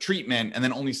guys a treatment and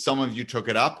then only some of you took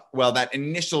it up. Well, that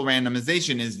initial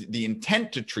randomization is the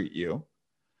intent to treat you.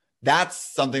 That's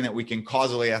something that we can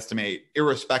causally estimate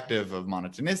irrespective of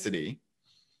monotonicity.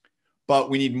 But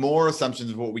we need more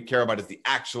assumptions of what we care about is the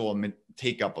actual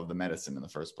take-up of the medicine in the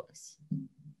first place.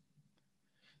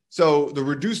 So the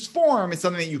reduced form is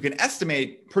something that you can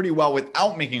estimate pretty well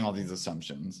without making all these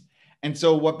assumptions. And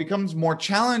so what becomes more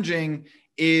challenging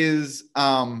is,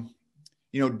 do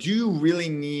you really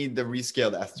need the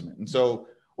rescaled estimate? And so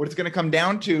what it's going to come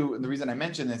down to, and the reason I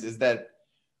mention this is that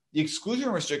the exclusion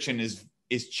restriction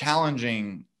is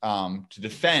challenging to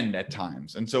defend at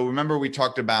times. And so remember we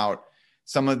talked about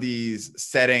some of these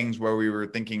settings where we were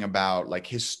thinking about like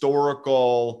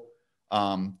historical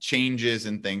changes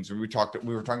and things. We were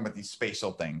talking about these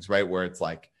spatial things, right? Where it's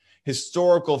like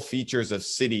historical features of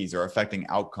cities are affecting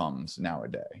outcomes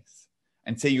nowadays.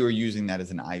 And say you were using that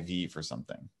as an IV for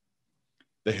something,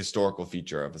 the historical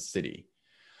feature of a city.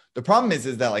 The problem is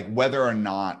that like whether or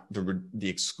not the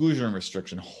exclusion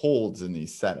restriction holds in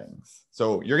these settings.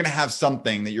 So you're going to have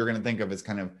something that you're going to think of as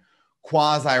kind of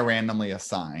quasi-randomly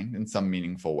assigned in some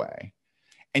meaningful way.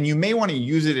 And you may want to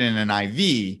use it in an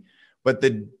IV, but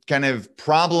the kind of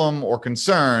problem or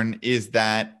concern is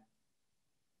that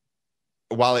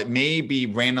while it may be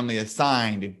randomly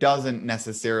assigned, it doesn't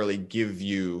necessarily give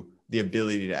you the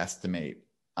ability to estimate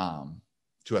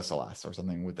 2SLS or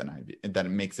something with an IV, that it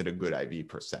makes it a good IV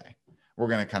per se. We're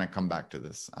going to kind of come back to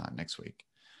this next week.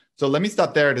 So let me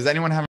stop there. Does anyone have